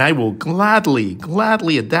 And I will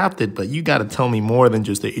gladly adapt it, but you got to tell me more than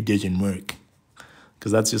just that it doesn't work.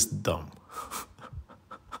 Because that's just dumb.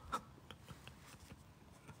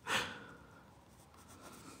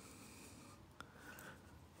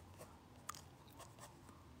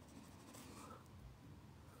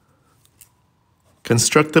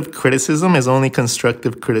 Constructive criticism is only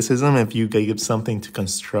constructive criticism if you give something to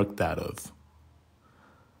construct out of.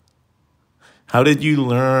 How did you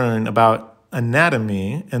learn about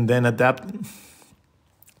anatomy and then adapt?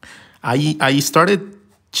 I started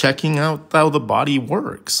checking out how the body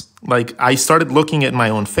works. Like, I started looking at my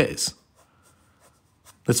own face.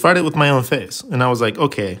 Let's start it with my own face. And I was like,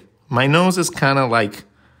 okay, my nose is kind of like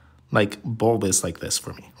bulbous like this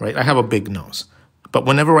for me, right? I have a big nose. But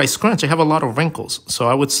whenever I scrunch, I have a lot of wrinkles. So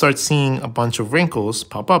I would start seeing a bunch of wrinkles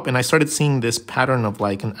pop up, and I started seeing this pattern of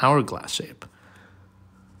like an hourglass shape,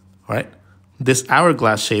 right? this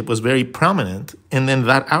hourglass shape was very prominent, and then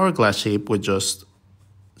that hourglass shape would just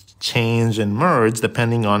change and merge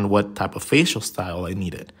depending on what type of facial style I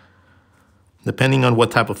needed. Depending on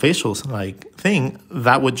what type of facial thing,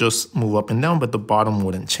 that would just move up and down, but the bottom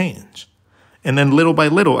wouldn't change. And then little by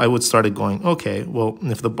little, I would start going, okay, well,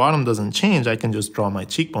 if the bottom doesn't change, I can just draw my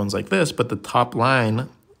cheekbones like this, but the top line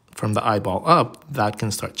from the eyeball up, that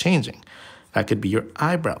can start changing. That could be your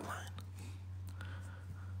eyebrow line.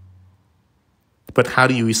 But how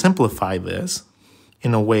do you simplify this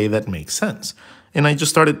in a way that makes sense? And I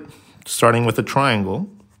just starting with a triangle,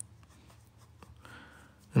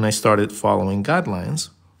 and I started following guidelines,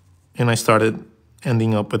 and I started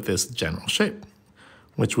ending up with this general shape,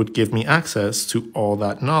 which would give me access to all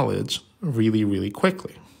that knowledge really, really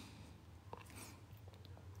quickly.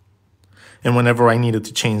 And whenever I needed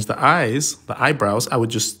to change the eyebrows, I would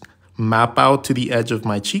just map out to the edge of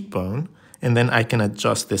my cheekbone, and then I can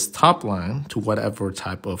adjust this top line to whatever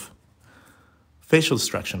type of facial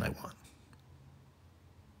structure I want.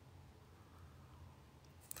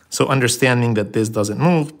 So understanding that this doesn't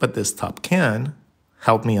move, but this top can,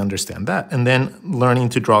 helped me understand that. And then learning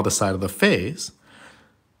to draw the side of the face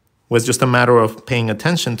was just a matter of paying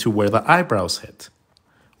attention to where the eyebrows hit.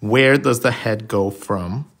 Where does the head go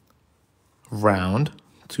from round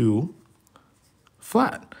to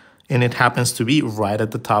flat? And it happens to be right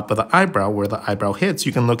at the top of the eyebrow where the eyebrow hits.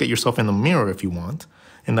 You can look at yourself in the mirror if you want,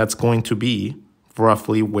 and that's going to be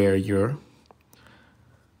roughly where your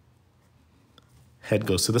head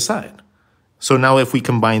goes to the side. So now if we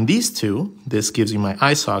combine these two, this gives you my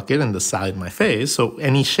eye socket and the side of my face. So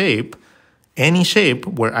any shape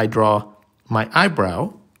where I draw my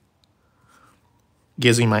eyebrow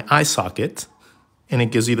gives me my eye socket, and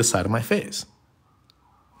it gives you the side of my face.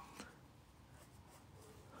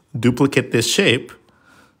 Duplicate this shape,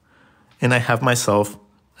 and I have myself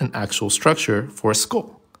an actual structure for a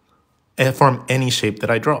skull from any shape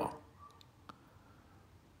that I draw.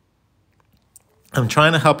 I'm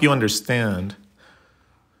trying to help you understand.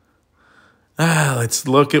 Let's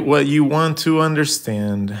look at what you want to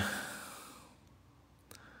understand.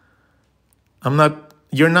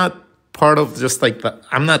 You're not part of just like the,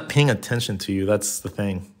 I'm not paying attention to you. That's the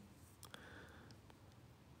thing.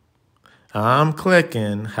 I'm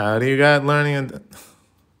clicking. How do you got learning?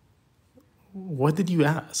 What did you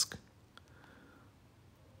ask?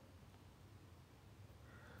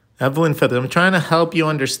 Evelyn Feather, I'm trying to help you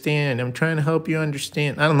understand. I'm trying to help you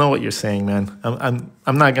understand. I don't know what you're saying, man.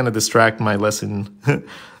 I'm not gonna distract my lesson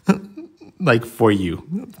like for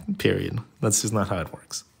you, period. That's just not how it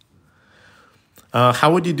works.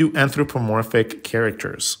 How would you do anthropomorphic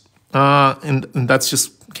characters? And that's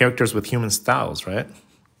just characters with human styles, right?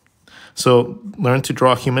 So learn to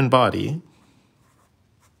draw a human body.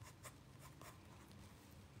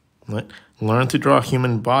 Right? Learn to draw a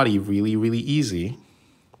human body really, really easy.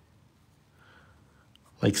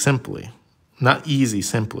 Like simply. Not easy,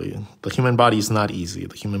 simply. The human body is not easy.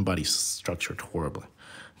 The human body is structured horribly.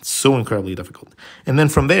 It's so incredibly difficult. And then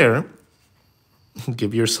from there,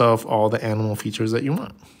 give yourself all the animal features that you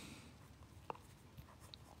want.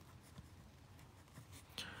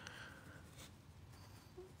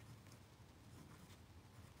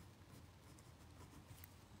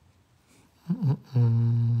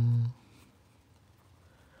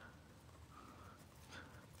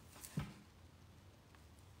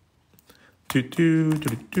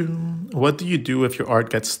 What do you do if your art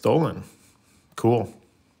gets stolen? Cool.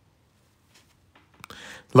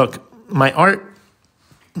 Look, my art,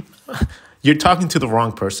 you're talking to the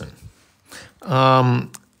wrong person.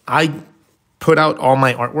 I put out all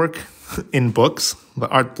my artwork in books, the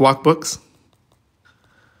art block books,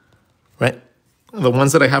 right? The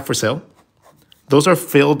ones that I have for sale. Those are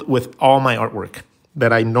filled with all my artwork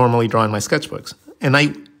that I normally draw in my sketchbooks. And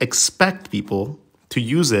I expect people to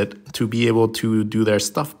use it to be able to do their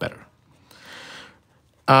stuff better.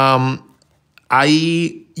 I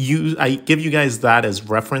give you guys that as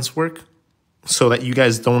reference work so that you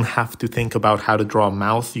guys don't have to think about how to draw a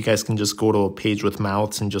mouth. You guys can just go to a page with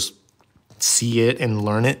mouths and just see it and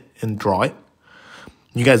learn it and draw it.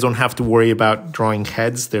 You guys don't have to worry about drawing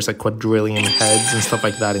heads. There's like quadrillion heads and stuff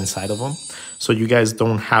like that inside of them. So you guys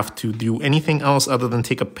don't have to do anything else other than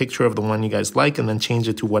take a picture of the one you guys like and then change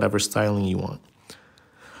it to whatever styling you want.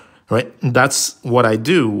 Right? That's what I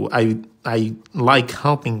do. I like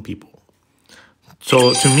helping people.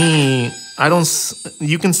 So to me,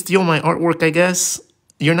 you can steal my artwork, I guess.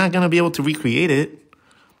 You're not going to be able to recreate it.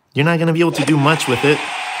 You're not going to be able to do much with it.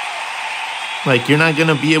 Like, you're not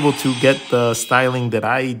going to be able to get the styling that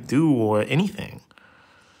I do or anything.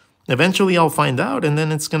 Eventually, I'll find out, and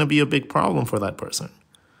then it's going to be a big problem for that person.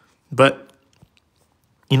 But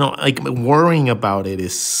You know, like worrying about it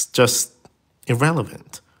is just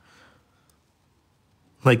irrelevant.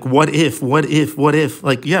 Like, what if?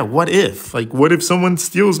 Like, yeah, what if? Like, what if someone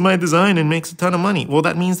steals my design and makes a ton of money? Well,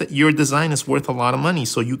 that means that your design is worth a lot of money,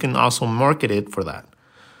 so you can also market it for that.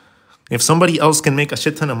 If somebody else can make a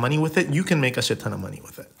shit ton of money with it, you can make a shit ton of money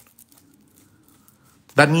with it.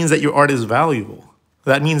 That means that your art is valuable.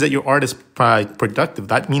 That means that your art is productive.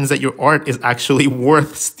 That means that your art is actually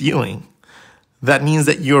worth stealing. That means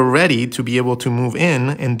that you're ready to be able to move in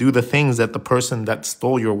and do the things that the person that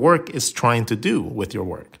stole your work is trying to do with your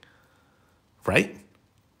work, right?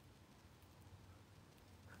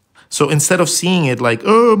 So instead of seeing it like,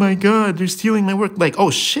 oh my God, they're stealing my work, like, oh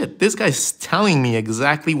shit, this guy's telling me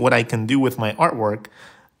exactly what I can do with my artwork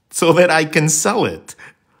so that I can sell it.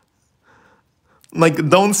 Like,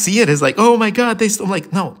 don't see it as like, oh my God, they stole.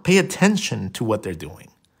 Like, no, pay attention to what they're doing.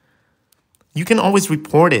 You can always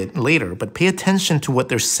report it later, but pay attention to what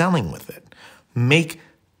they're selling with it. Make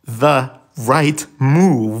the right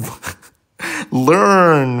move.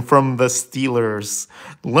 Learn from the stealers.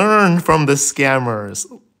 Learn from the scammers.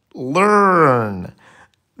 Learn.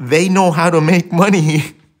 They know how to make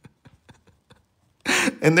money.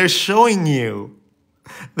 And they're showing you.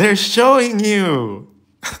 They're showing you.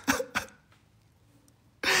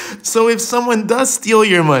 So if someone does steal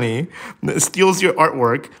your money, steals your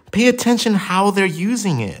artwork, pay attention how they're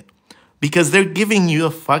using it. Because they're giving you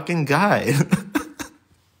a fucking guide.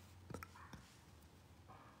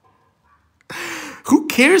 Who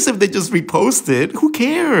cares if they just repost it? Who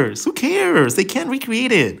cares? Who cares? They can't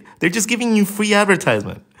recreate it. They're just giving you free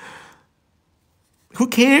advertisement. Who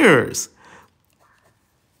cares?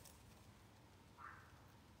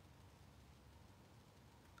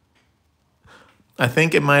 I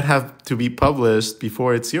think it might have to be published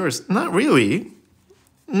before it's yours. Not really.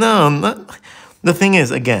 No, not. The thing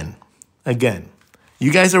is, again,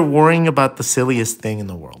 you guys are worrying about the silliest thing in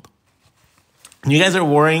the world. You guys are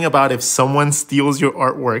worrying about if someone steals your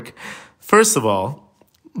artwork. First of all,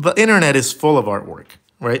 the internet is full of artwork,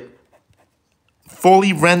 right?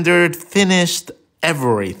 Fully rendered, finished,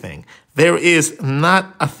 everything. There is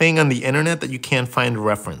not a thing on the internet that you can't find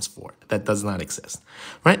reference for. That does not exist,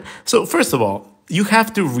 right? So first of all, you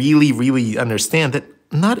have to really, really understand that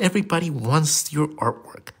not everybody wants your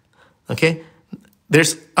artwork, okay?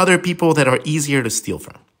 There's other people that are easier to steal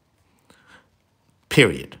from,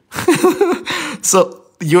 period. So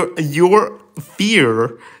your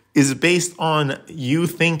fear is based on you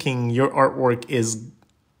thinking your artwork is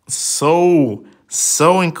so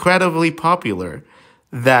incredibly popular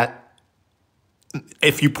that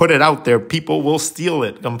if you put it out there, people will steal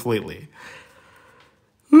it completely.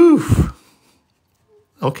 Whew.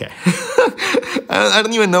 Okay. I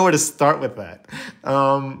don't even know where to start with that.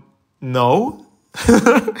 No.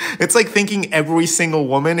 It's like thinking every single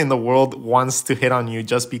woman in the world wants to hit on you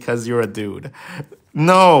just because you're a dude.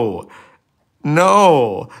 No.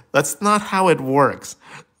 No. That's not how it works.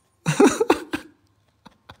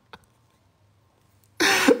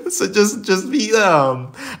 So just be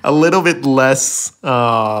a little bit less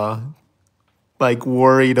like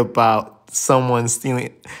worried about someone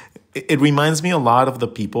stealing. It reminds me a lot of the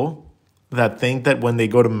people that think that when they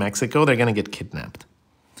go to Mexico, they're going to get kidnapped,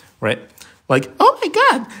 right? Like, oh my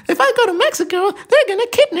God, if I go to Mexico, they're going to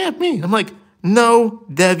kidnap me. I'm like, no,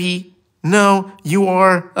 Debbie, no, you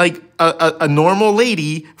are like a normal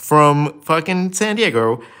lady from fucking San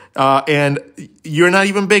Diego, and you're not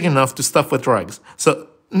even big enough to stuff with drugs. So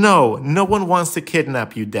no one wants to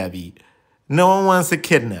kidnap you, Debbie. No one wants to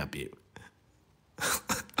kidnap you.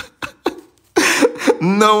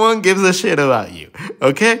 No one gives a shit about you,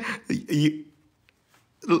 okay?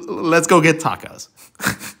 Let's go get tacos.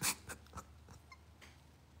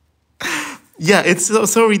 Yeah, it's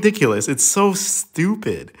so ridiculous. It's so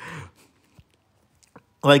stupid.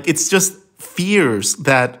 Like, it's just fears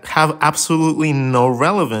that have absolutely no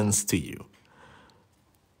relevance to you.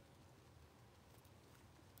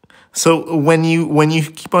 So when you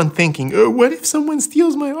keep on thinking, oh, what if someone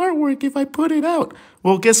steals my artwork if I put it out?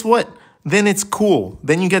 Well, guess what? Then it's cool.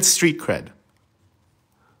 Then you get street cred.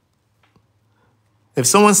 If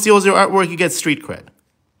someone steals your artwork, you get street cred.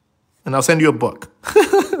 And I'll send you a book.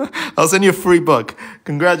 I'll send you a free book.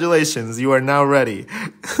 Congratulations, you are now ready.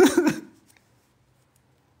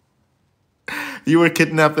 You were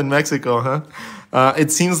kidnapped in Mexico, huh?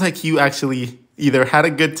 It seems like you actually either had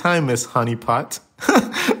a good time, Miss Honeypot,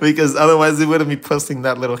 because otherwise they wouldn't be posting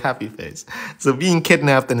that little happy face. So being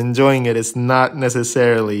kidnapped and enjoying it is not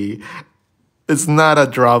necessarily, it's not a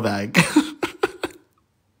drawback.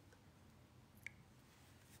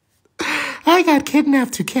 I got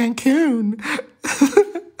kidnapped to Cancun.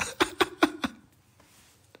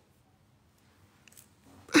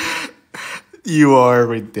 You are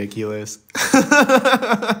ridiculous.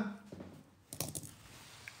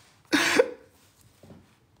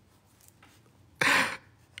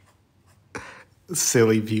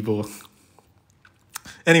 Silly people.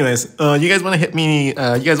 Anyways, you guys want to hit me? You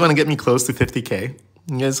guys want to get me close to 50K?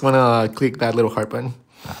 You guys want to click that little heart button?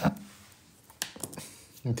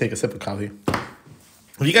 And take a sip of coffee.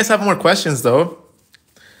 If you guys have more questions, though,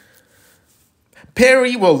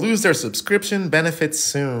 Perry will lose their subscription benefits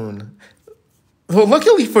soon. Well,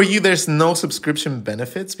 luckily for you, there's no subscription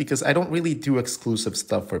benefits because I don't really do exclusive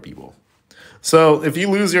stuff for people. So if you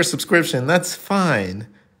lose your subscription, that's fine.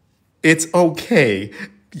 It's okay.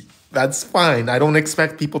 That's fine. I don't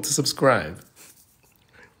expect people to subscribe.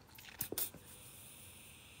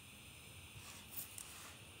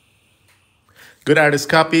 Good artist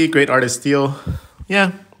copy, great artist steal.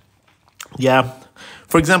 Yeah. Yeah.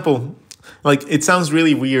 For example, like it sounds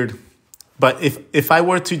really weird, but if I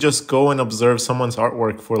were to just go and observe someone's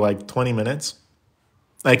artwork for like 20 minutes,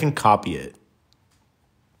 I can copy it.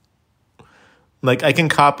 Like I can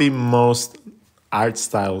copy most art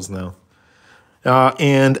styles now.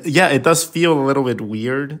 And yeah, it does feel a little bit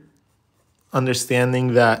weird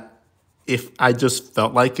understanding that if I just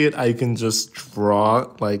felt like it, I can just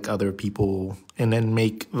draw like other people and then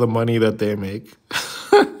make the money that they make.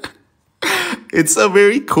 It's a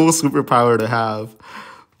very cool superpower to have.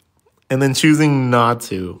 And then choosing not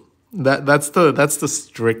to. That's the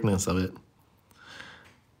strictness of it.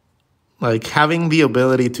 Like having the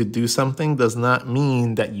ability to do something does not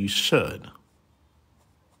mean that you should.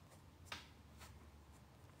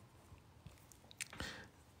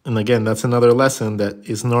 And again, that's another lesson that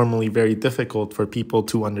is normally very difficult for people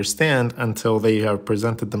to understand until they have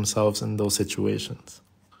presented themselves in those situations.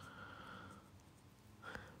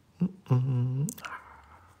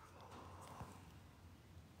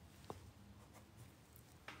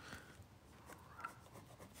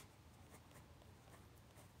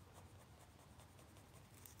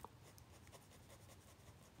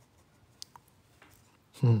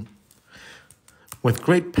 With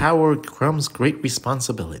great power comes great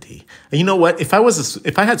responsibility. And you know what? If I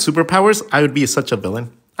had superpowers, I would be such a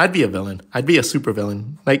villain. I'd be a villain. I'd be a super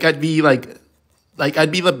villain. Like I'd be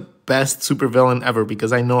the best supervillain ever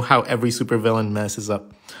because I know how every supervillain messes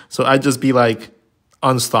up. So I'd just be like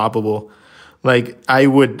unstoppable. Like I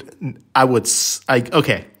would like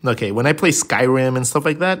okay. When I play Skyrim and stuff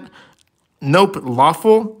like that, nope,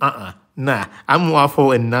 lawful, nah. I'm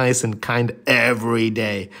lawful and nice and kind every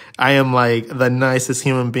day. I am like the nicest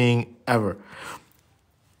human being ever.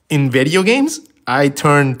 In video games, I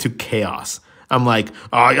turn to chaos. I'm like,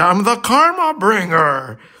 I am the karma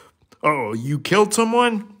bringer. Oh, you killed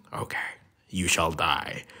someone? Okay, you shall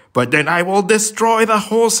die. But then I will destroy the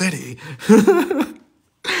whole city.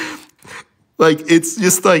 Like, it's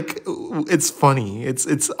just like, it's funny.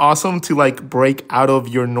 It's awesome to like break out of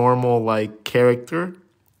your normal like character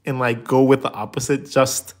and like go with the opposite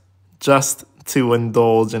just to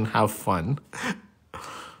indulge and have fun.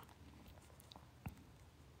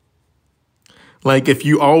 Like if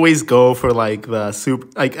you always go for like the super,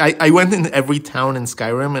 like I went in every town in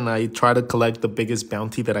Skyrim and I tried to collect the biggest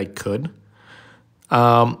bounty that I could.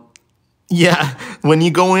 Yeah, when you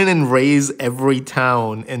go in and raise every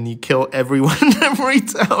town and you kill everyone in every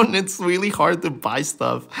town, it's really hard to buy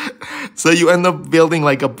stuff. So you end up building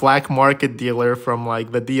like a black market dealer from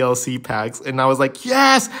like the DLC packs. And I was like,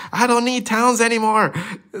 yes, I don't need towns anymore.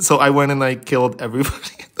 So I went and I killed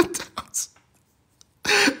everybody in the towns.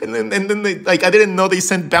 And then they, like, I didn't know they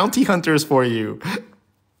sent bounty hunters for you.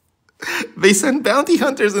 They send bounty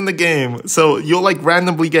hunters in the game. So you'll like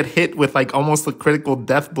randomly get hit with like almost a critical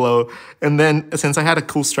death blow. And then since I had a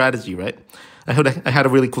cool strategy, right? I had a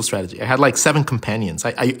really cool strategy. I had like 7 companions.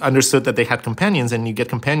 I understood that they had companions and you get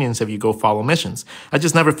companions if you go follow missions. I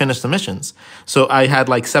just never finished the missions. So I had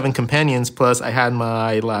like 7 companions plus I had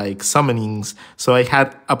my like summonings. So I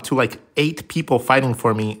had up to like 8 people fighting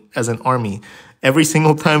for me as an army. Every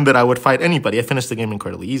single time that I would fight anybody, I finished the game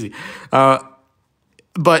incredibly easy.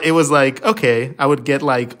 But it was like, okay, I would get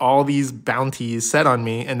like all these bounties set on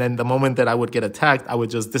me. And then the moment that I would get attacked, I would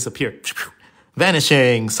just disappear.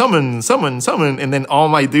 Vanishing, summon. And then all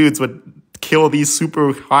my dudes would kill these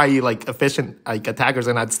super high, like efficient like attackers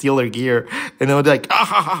and I'd steal their gear. And they would be like, ah,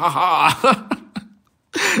 ha, ha, ha,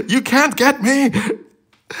 ha. You can't get me.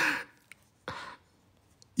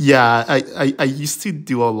 Yeah, I used to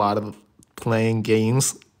do a lot of playing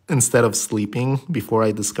games instead of sleeping before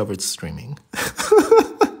I discovered streaming.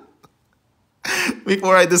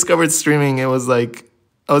 Before I discovered streaming, it was like,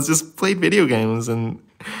 I was just playing video games and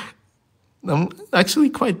I'm actually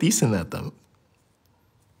quite decent at them.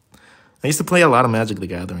 I used to play a lot of Magic the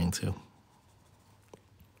Gathering too.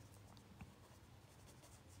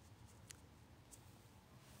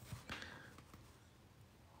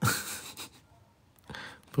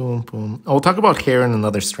 Boom, boom. I'll talk about hair in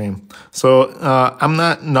another stream. So I'm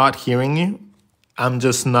not hearing you. I'm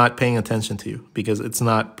just not paying attention to you because it's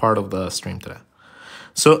not part of the stream today.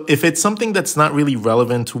 So if it's something that's not really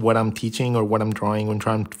relevant to what I'm teaching or what I'm drawing and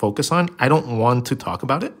trying to focus on, I don't want to talk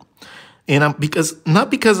about it. And not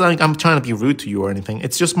because I'm trying to be rude to you or anything.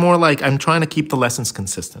 It's just more like I'm trying to keep the lessons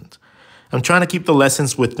consistent. I'm trying to keep the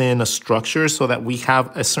lessons within a structure so that we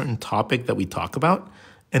have a certain topic that we talk about.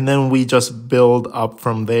 And then we just build up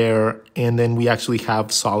from there. And then we actually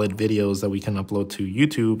have solid videos that we can upload to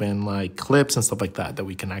YouTube and like clips and stuff like that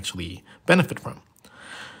we can actually benefit from.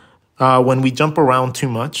 When we jump around too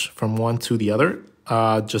much from one to the other,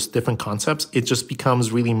 just different concepts, it just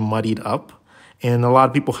becomes really muddied up. And a lot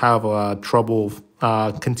of people have trouble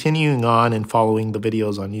continuing on and following the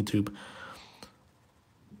videos on YouTube.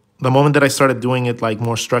 The moment that I started doing it like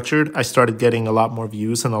more structured, I started getting a lot more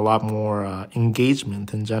views and a lot more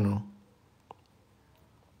engagement in general.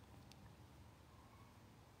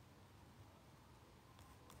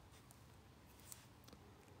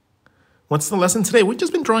 What's the lesson today? We've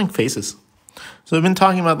just been drawing faces. So we've been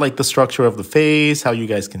talking about like the structure of the face, how you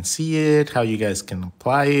guys can see it, how you guys can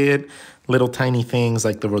apply it, little tiny things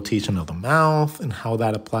like the rotation of the mouth and how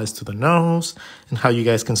that applies to the nose, and how you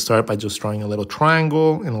guys can start by just drawing a little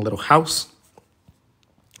triangle and a little house.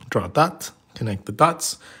 Draw a dot, connect the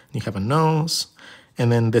dots, and you have a nose.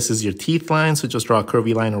 And then this is your teeth line, so just draw a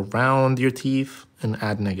curvy line around your teeth and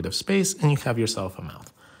add negative space, and you have yourself a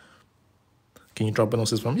mouth. Can you draw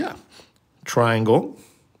noses from? Yeah. Triangle,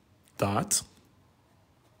 dot,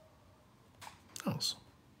 nose.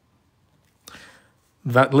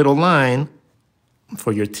 That little line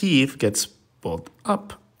for your teeth gets pulled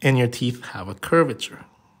up, and your teeth have a curvature.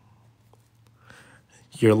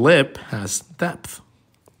 Your lip has depth,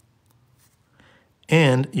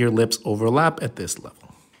 and your lips overlap at this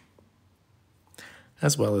level,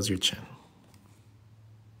 as well as your chin.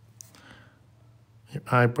 Your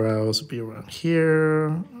eyebrows be around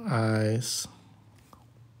here, eyes.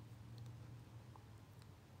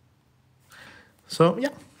 So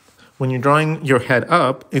yeah, when you're drawing your head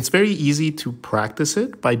up, it's very easy to practice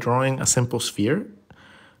it by drawing a simple sphere,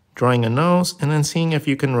 drawing a nose, and then seeing if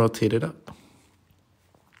you can rotate it up.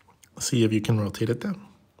 See if you can rotate it down.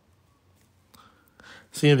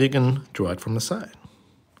 See if you can draw it from the side.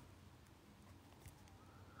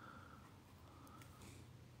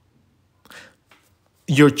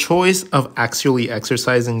 Your choice of actually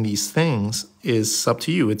exercising these things is up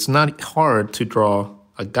to you. It's not hard to draw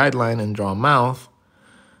a guideline and draw a mouth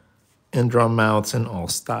and draw mouths in all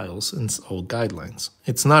styles and all guidelines.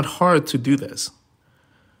 It's not hard to do this.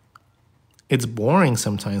 It's boring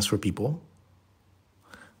sometimes for people,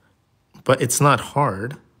 but it's not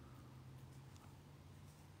hard.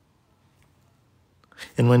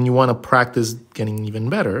 And when you want to practice getting even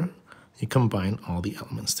better, you combine all the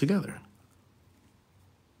elements together.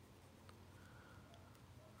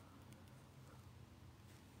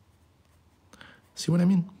 See what I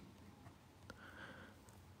mean?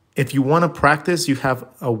 If you want to practice, you have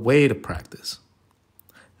a way to practice.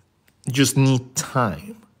 You just need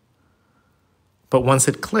time. But once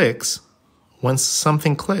it clicks, once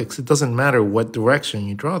something clicks, it doesn't matter what direction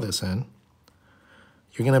you draw this in,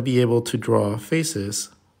 you're going to be able to draw faces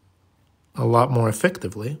a lot more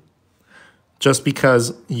effectively just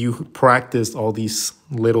because you practiced all these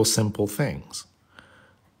little simple things.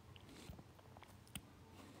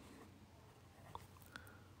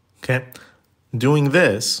 Okay, doing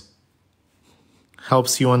this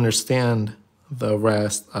helps you understand the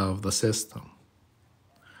rest of the system.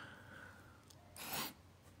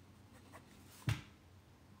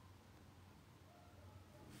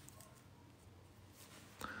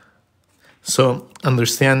 So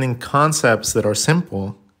understanding concepts that are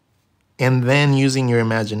simple and then using your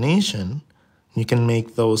imagination, you can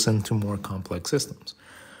make those into more complex systems.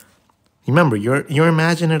 Remember, you're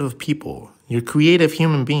imaginative people. You're creative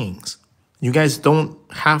human beings. You guys don't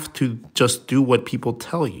have to just do what people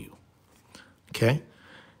tell you, okay?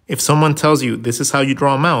 If someone tells you this is how you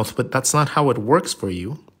draw a mouth, but that's not how it works for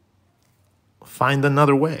you, find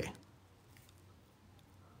another way.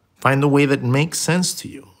 Find a way that makes sense to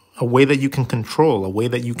you, a way that you can control, a way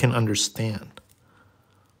that you can understand,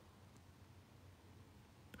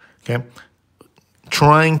 okay?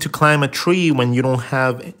 Trying to climb a tree when you don't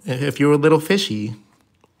have, if you're a little fishy,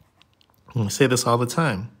 I say this all the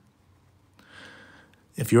time.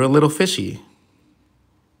 If you're a little fishy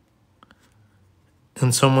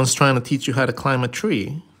and someone's trying to teach you how to climb a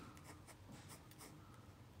tree,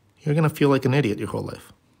 you're going to feel like an idiot your whole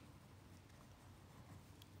life.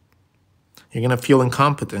 You're going to feel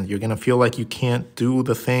incompetent. You're going to feel like you can't do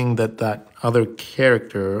the thing that that other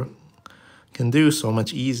character can do so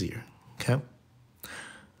much easier, okay?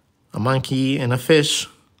 A monkey and a fish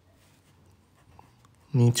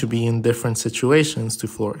need to be in different situations to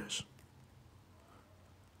flourish,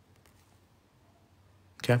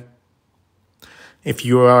 okay? If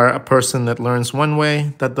you are a person that learns one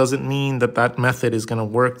way, that doesn't mean that that method is going to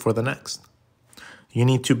work for the next. You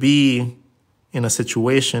need to be in a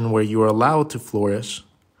situation where you are allowed to flourish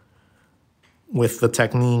with the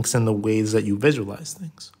techniques and the ways that you visualize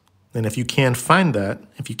things. And if you can't find that,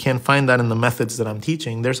 in the methods that I'm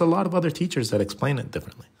teaching, there's a lot of other teachers that explain it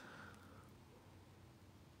differently.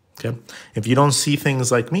 Okay? If you don't see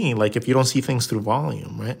things like me, like if you don't see things through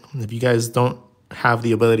volume, right? If you guys don't have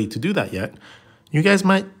the ability to do that yet, you guys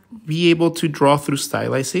might be able to draw through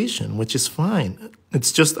stylization, which is fine.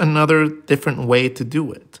 It's just another different way to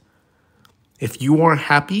do it. If you are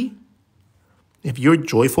happy, if you're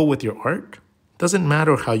joyful with your art, it doesn't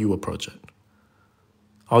matter how you approach it.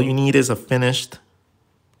 All you need is a finished,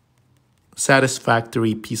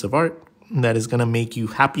 satisfactory piece of art that is going to make you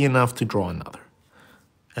happy enough to draw another,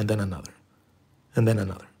 and then another, and then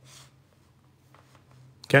another.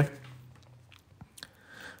 Okay?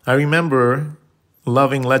 I remember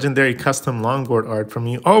loving Legendary custom longboard art from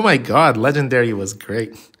you. Oh my God, Legendary was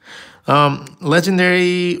great.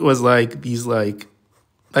 Legendary was like these like,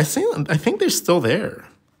 I think they're still there.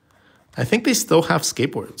 I think they still have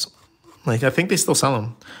skateboards. Like, I think they still sell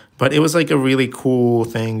them. But it was like a really cool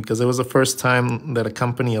thing because it was the first time that a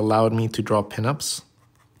company allowed me to draw pinups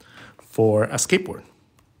for a skateboard.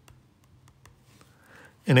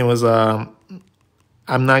 And it was, I'm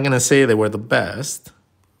not going to say they were the best,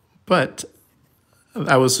 but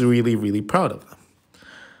I was really, really proud of them.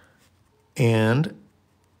 And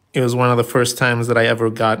it was one of the first times that I ever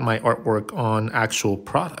got my artwork on actual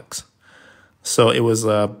products. So it was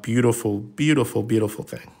a beautiful, beautiful, beautiful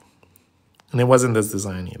thing. And it wasn't this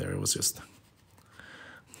design either. It was just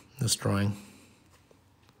this drawing.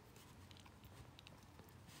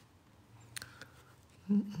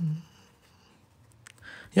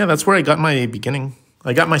 Yeah, that's where I got my beginning.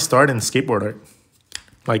 I got my start in skateboard art.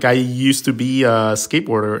 Like, I used to be a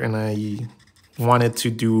skateboarder and I wanted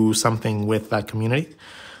to do something with that community.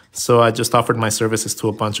 So I just offered my services to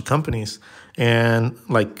a bunch of companies. And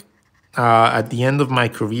like at the end of my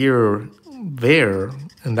career there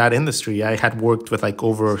in that industry, I had worked with like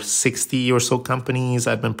over 60 or so companies.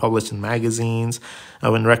 I'd been published in magazines.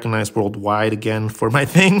 I've been recognized worldwide again for my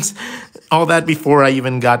things. All that before I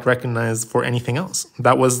even got recognized for anything else.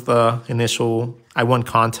 That was the initial. I won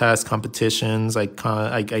contests, competitions. I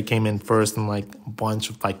came in first in like a bunch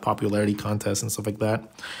of like popularity contests and stuff like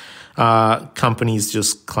that. Companies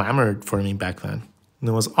just clamored for me back then. And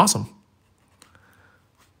it was awesome.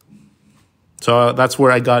 So that's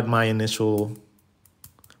where I got my initial.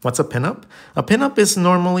 What's a pinup? A pinup is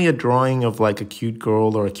normally a drawing of like a cute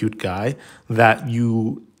girl or a cute guy that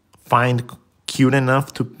you find cute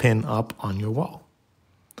enough to pin up on your wall.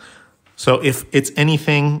 So if it's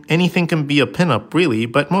anything can be a pinup really,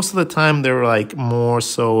 but most of the time they're like more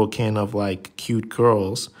so kind of like cute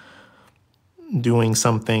girls doing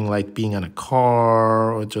something like being on a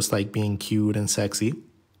car or just like being cute and sexy.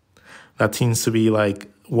 That seems to be like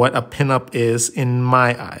what a pinup is in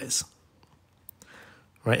my eyes.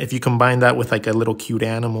 Right? If you combine that with like a little cute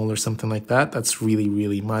animal or something like that, that's really,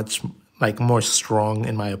 really much like more strong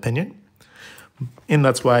in my opinion. And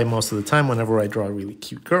that's why most of the time whenever I draw really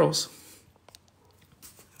cute girls,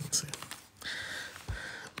 let's see.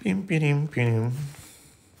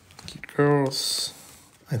 Cute girls,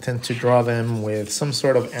 I tend to draw them with some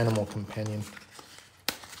sort of animal companion.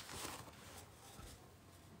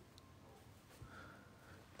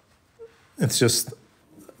 It's just,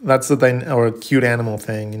 that's the or a cute animal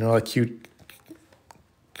thing, you know, a cute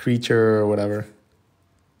creature or whatever.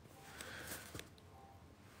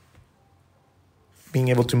 Being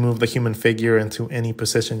able to move the human figure into any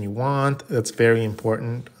position you want, that's very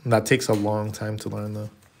important. And that takes a long time to learn though.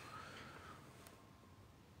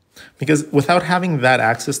 Because without having that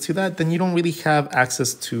access to that, then you don't really have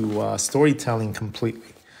access to storytelling completely.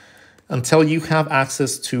 Until you have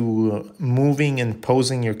access to moving and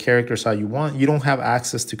posing your characters how you want, you don't have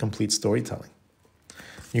access to complete storytelling.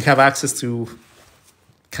 You have access to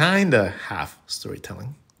kind of half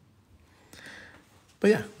storytelling. But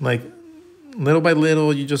yeah, like little by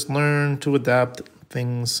little, you just learn to adapt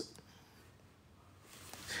things.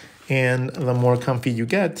 And the more comfy you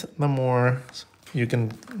get, the more you can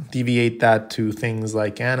deviate that to things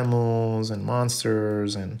like animals and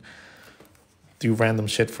monsters and do random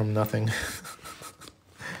shit from nothing.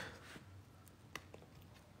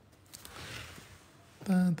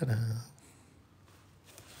 Dun, dun, dun.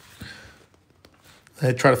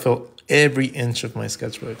 I try to fill every inch of my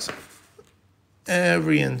sketchbooks.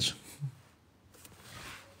 Every inch.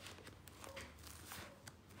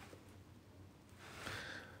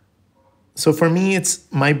 So for me,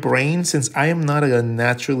 it's my brain, since I am not a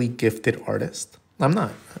naturally gifted artist. I'm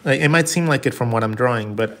not. It might seem like it from what I'm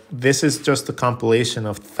drawing, but this is just a compilation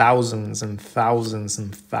of thousands and thousands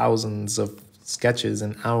and thousands of sketches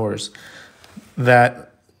and hours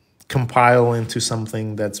that compile into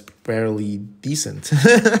something that's barely decent.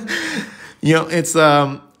 It's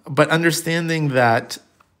but understanding that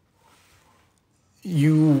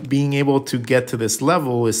you being able to get to this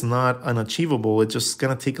level is not unachievable. It's just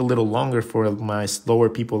going to take a little longer for my slower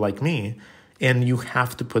people like me. And you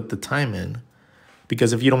have to put the time in.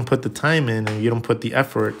 Because if you don't put the time in and you don't put the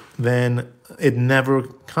effort, then it never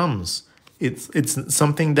comes. It's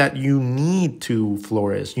something that you need to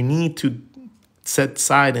flourish. You need to set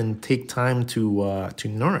aside and take time to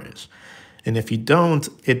nourish. And if you don't,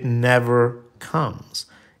 it never comes.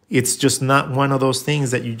 It's just not one of those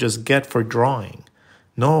things that you just get for drawing.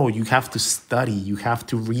 No, you have to study. You have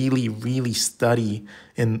to really, really study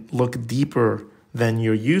and look deeper than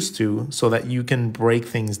you're used to so that you can break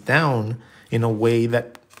things down in a way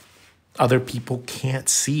that other people can't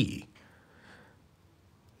see.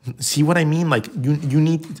 See what I mean? Like you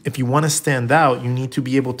need, if you want to stand out, you need to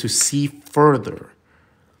be able to see further.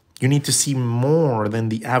 You need to see more than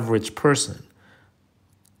the average person.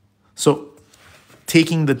 So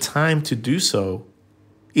taking the time to do so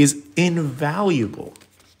is invaluable.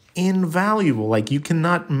 Invaluable. Like you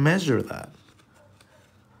cannot measure that.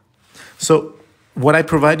 So what I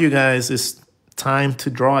provide you guys is time to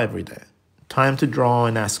draw every day. Time to draw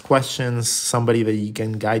and ask questions, somebody that you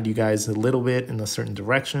can guide you guys a little bit in a certain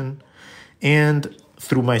direction. And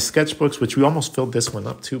through my sketchbooks, which we almost filled this one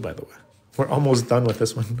up too, by the way. We're almost done with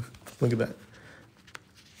this one. Look at that.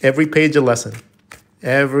 Every page a lesson.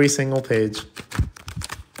 Every single page.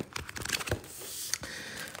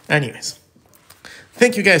 Anyways,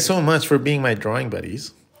 thank you guys so much for being my drawing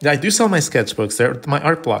buddies. I do sell my sketchbooks. They're my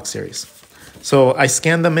art block series. So I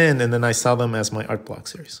scan them in and then I sell them as my art block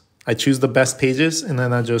series. I choose the best pages and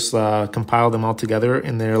then I just compile them all together,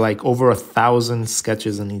 and they're like over 1,000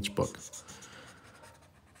 sketches in each book.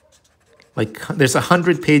 Like there's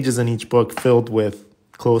 100 pages in each book filled with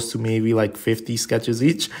close to maybe like 50 sketches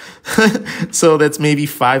each. So that's maybe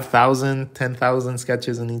 5,000, 10,000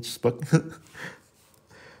 sketches in each book.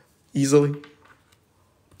 Easily.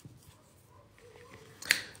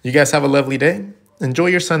 You guys have a lovely day. Enjoy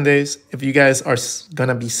your Sundays. If you guys are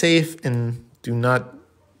gonna be safe and do not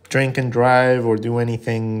drink and drive or do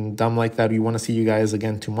anything dumb like that, we want to see you guys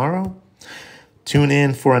again tomorrow. Tune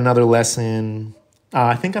in for another lesson.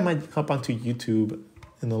 I think I might hop onto YouTube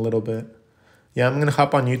in a little bit. Yeah, I'm going to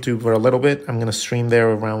hop on YouTube for a little bit. I'm going to stream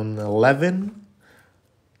there around 11.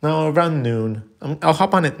 No, around noon. I'll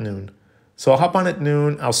hop on at noon. So I'll hop on at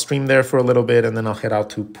noon. I'll stream there for a little bit, and then I'll head out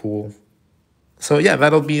to pool. So yeah,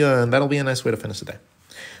 that'll be a nice way to finish the day.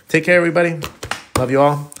 Take care, everybody. Love you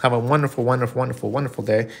all. Have a wonderful, wonderful, wonderful, wonderful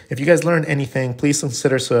day. If you guys learned anything, please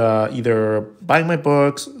consider either buying my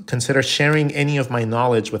books, consider sharing any of my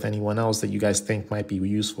knowledge with anyone else that you guys think might be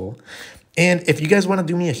useful. And if you guys want to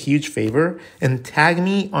do me a huge favor and tag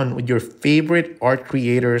me on your favorite art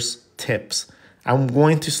creators' tips. I'm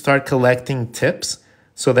going to start collecting tips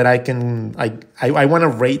so that I can, I want to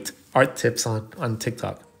rate art tips on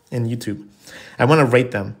TikTok and YouTube. I want to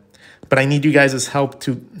rate them. But I need you guys' help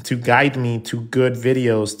to guide me to good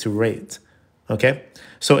videos to rate, okay?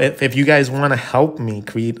 So if you guys want to help me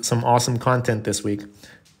create some awesome content this week,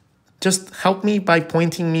 just help me by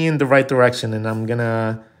pointing me in the right direction, and I'm going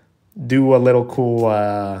to do a little cool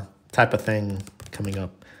type of thing coming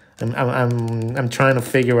up. I'm trying to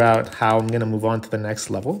figure out how I'm going to move on to the next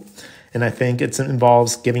level. And I think it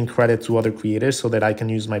involves giving credit to other creators so that I can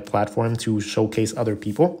use my platform to showcase other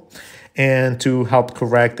people and to help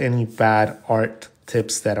correct any bad art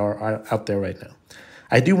tips that are out there right now.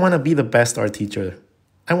 I do want to be the best art teacher.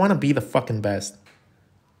 I want to be the fucking best.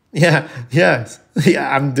 Yeah,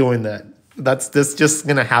 I'm doing that. That's just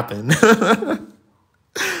going to happen.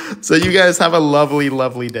 So you guys have a lovely,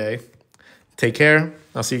 lovely day. Take care.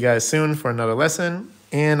 I'll see you guys soon for another lesson.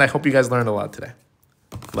 And I hope you guys learned a lot today.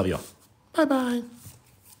 Love you all. Bye-bye.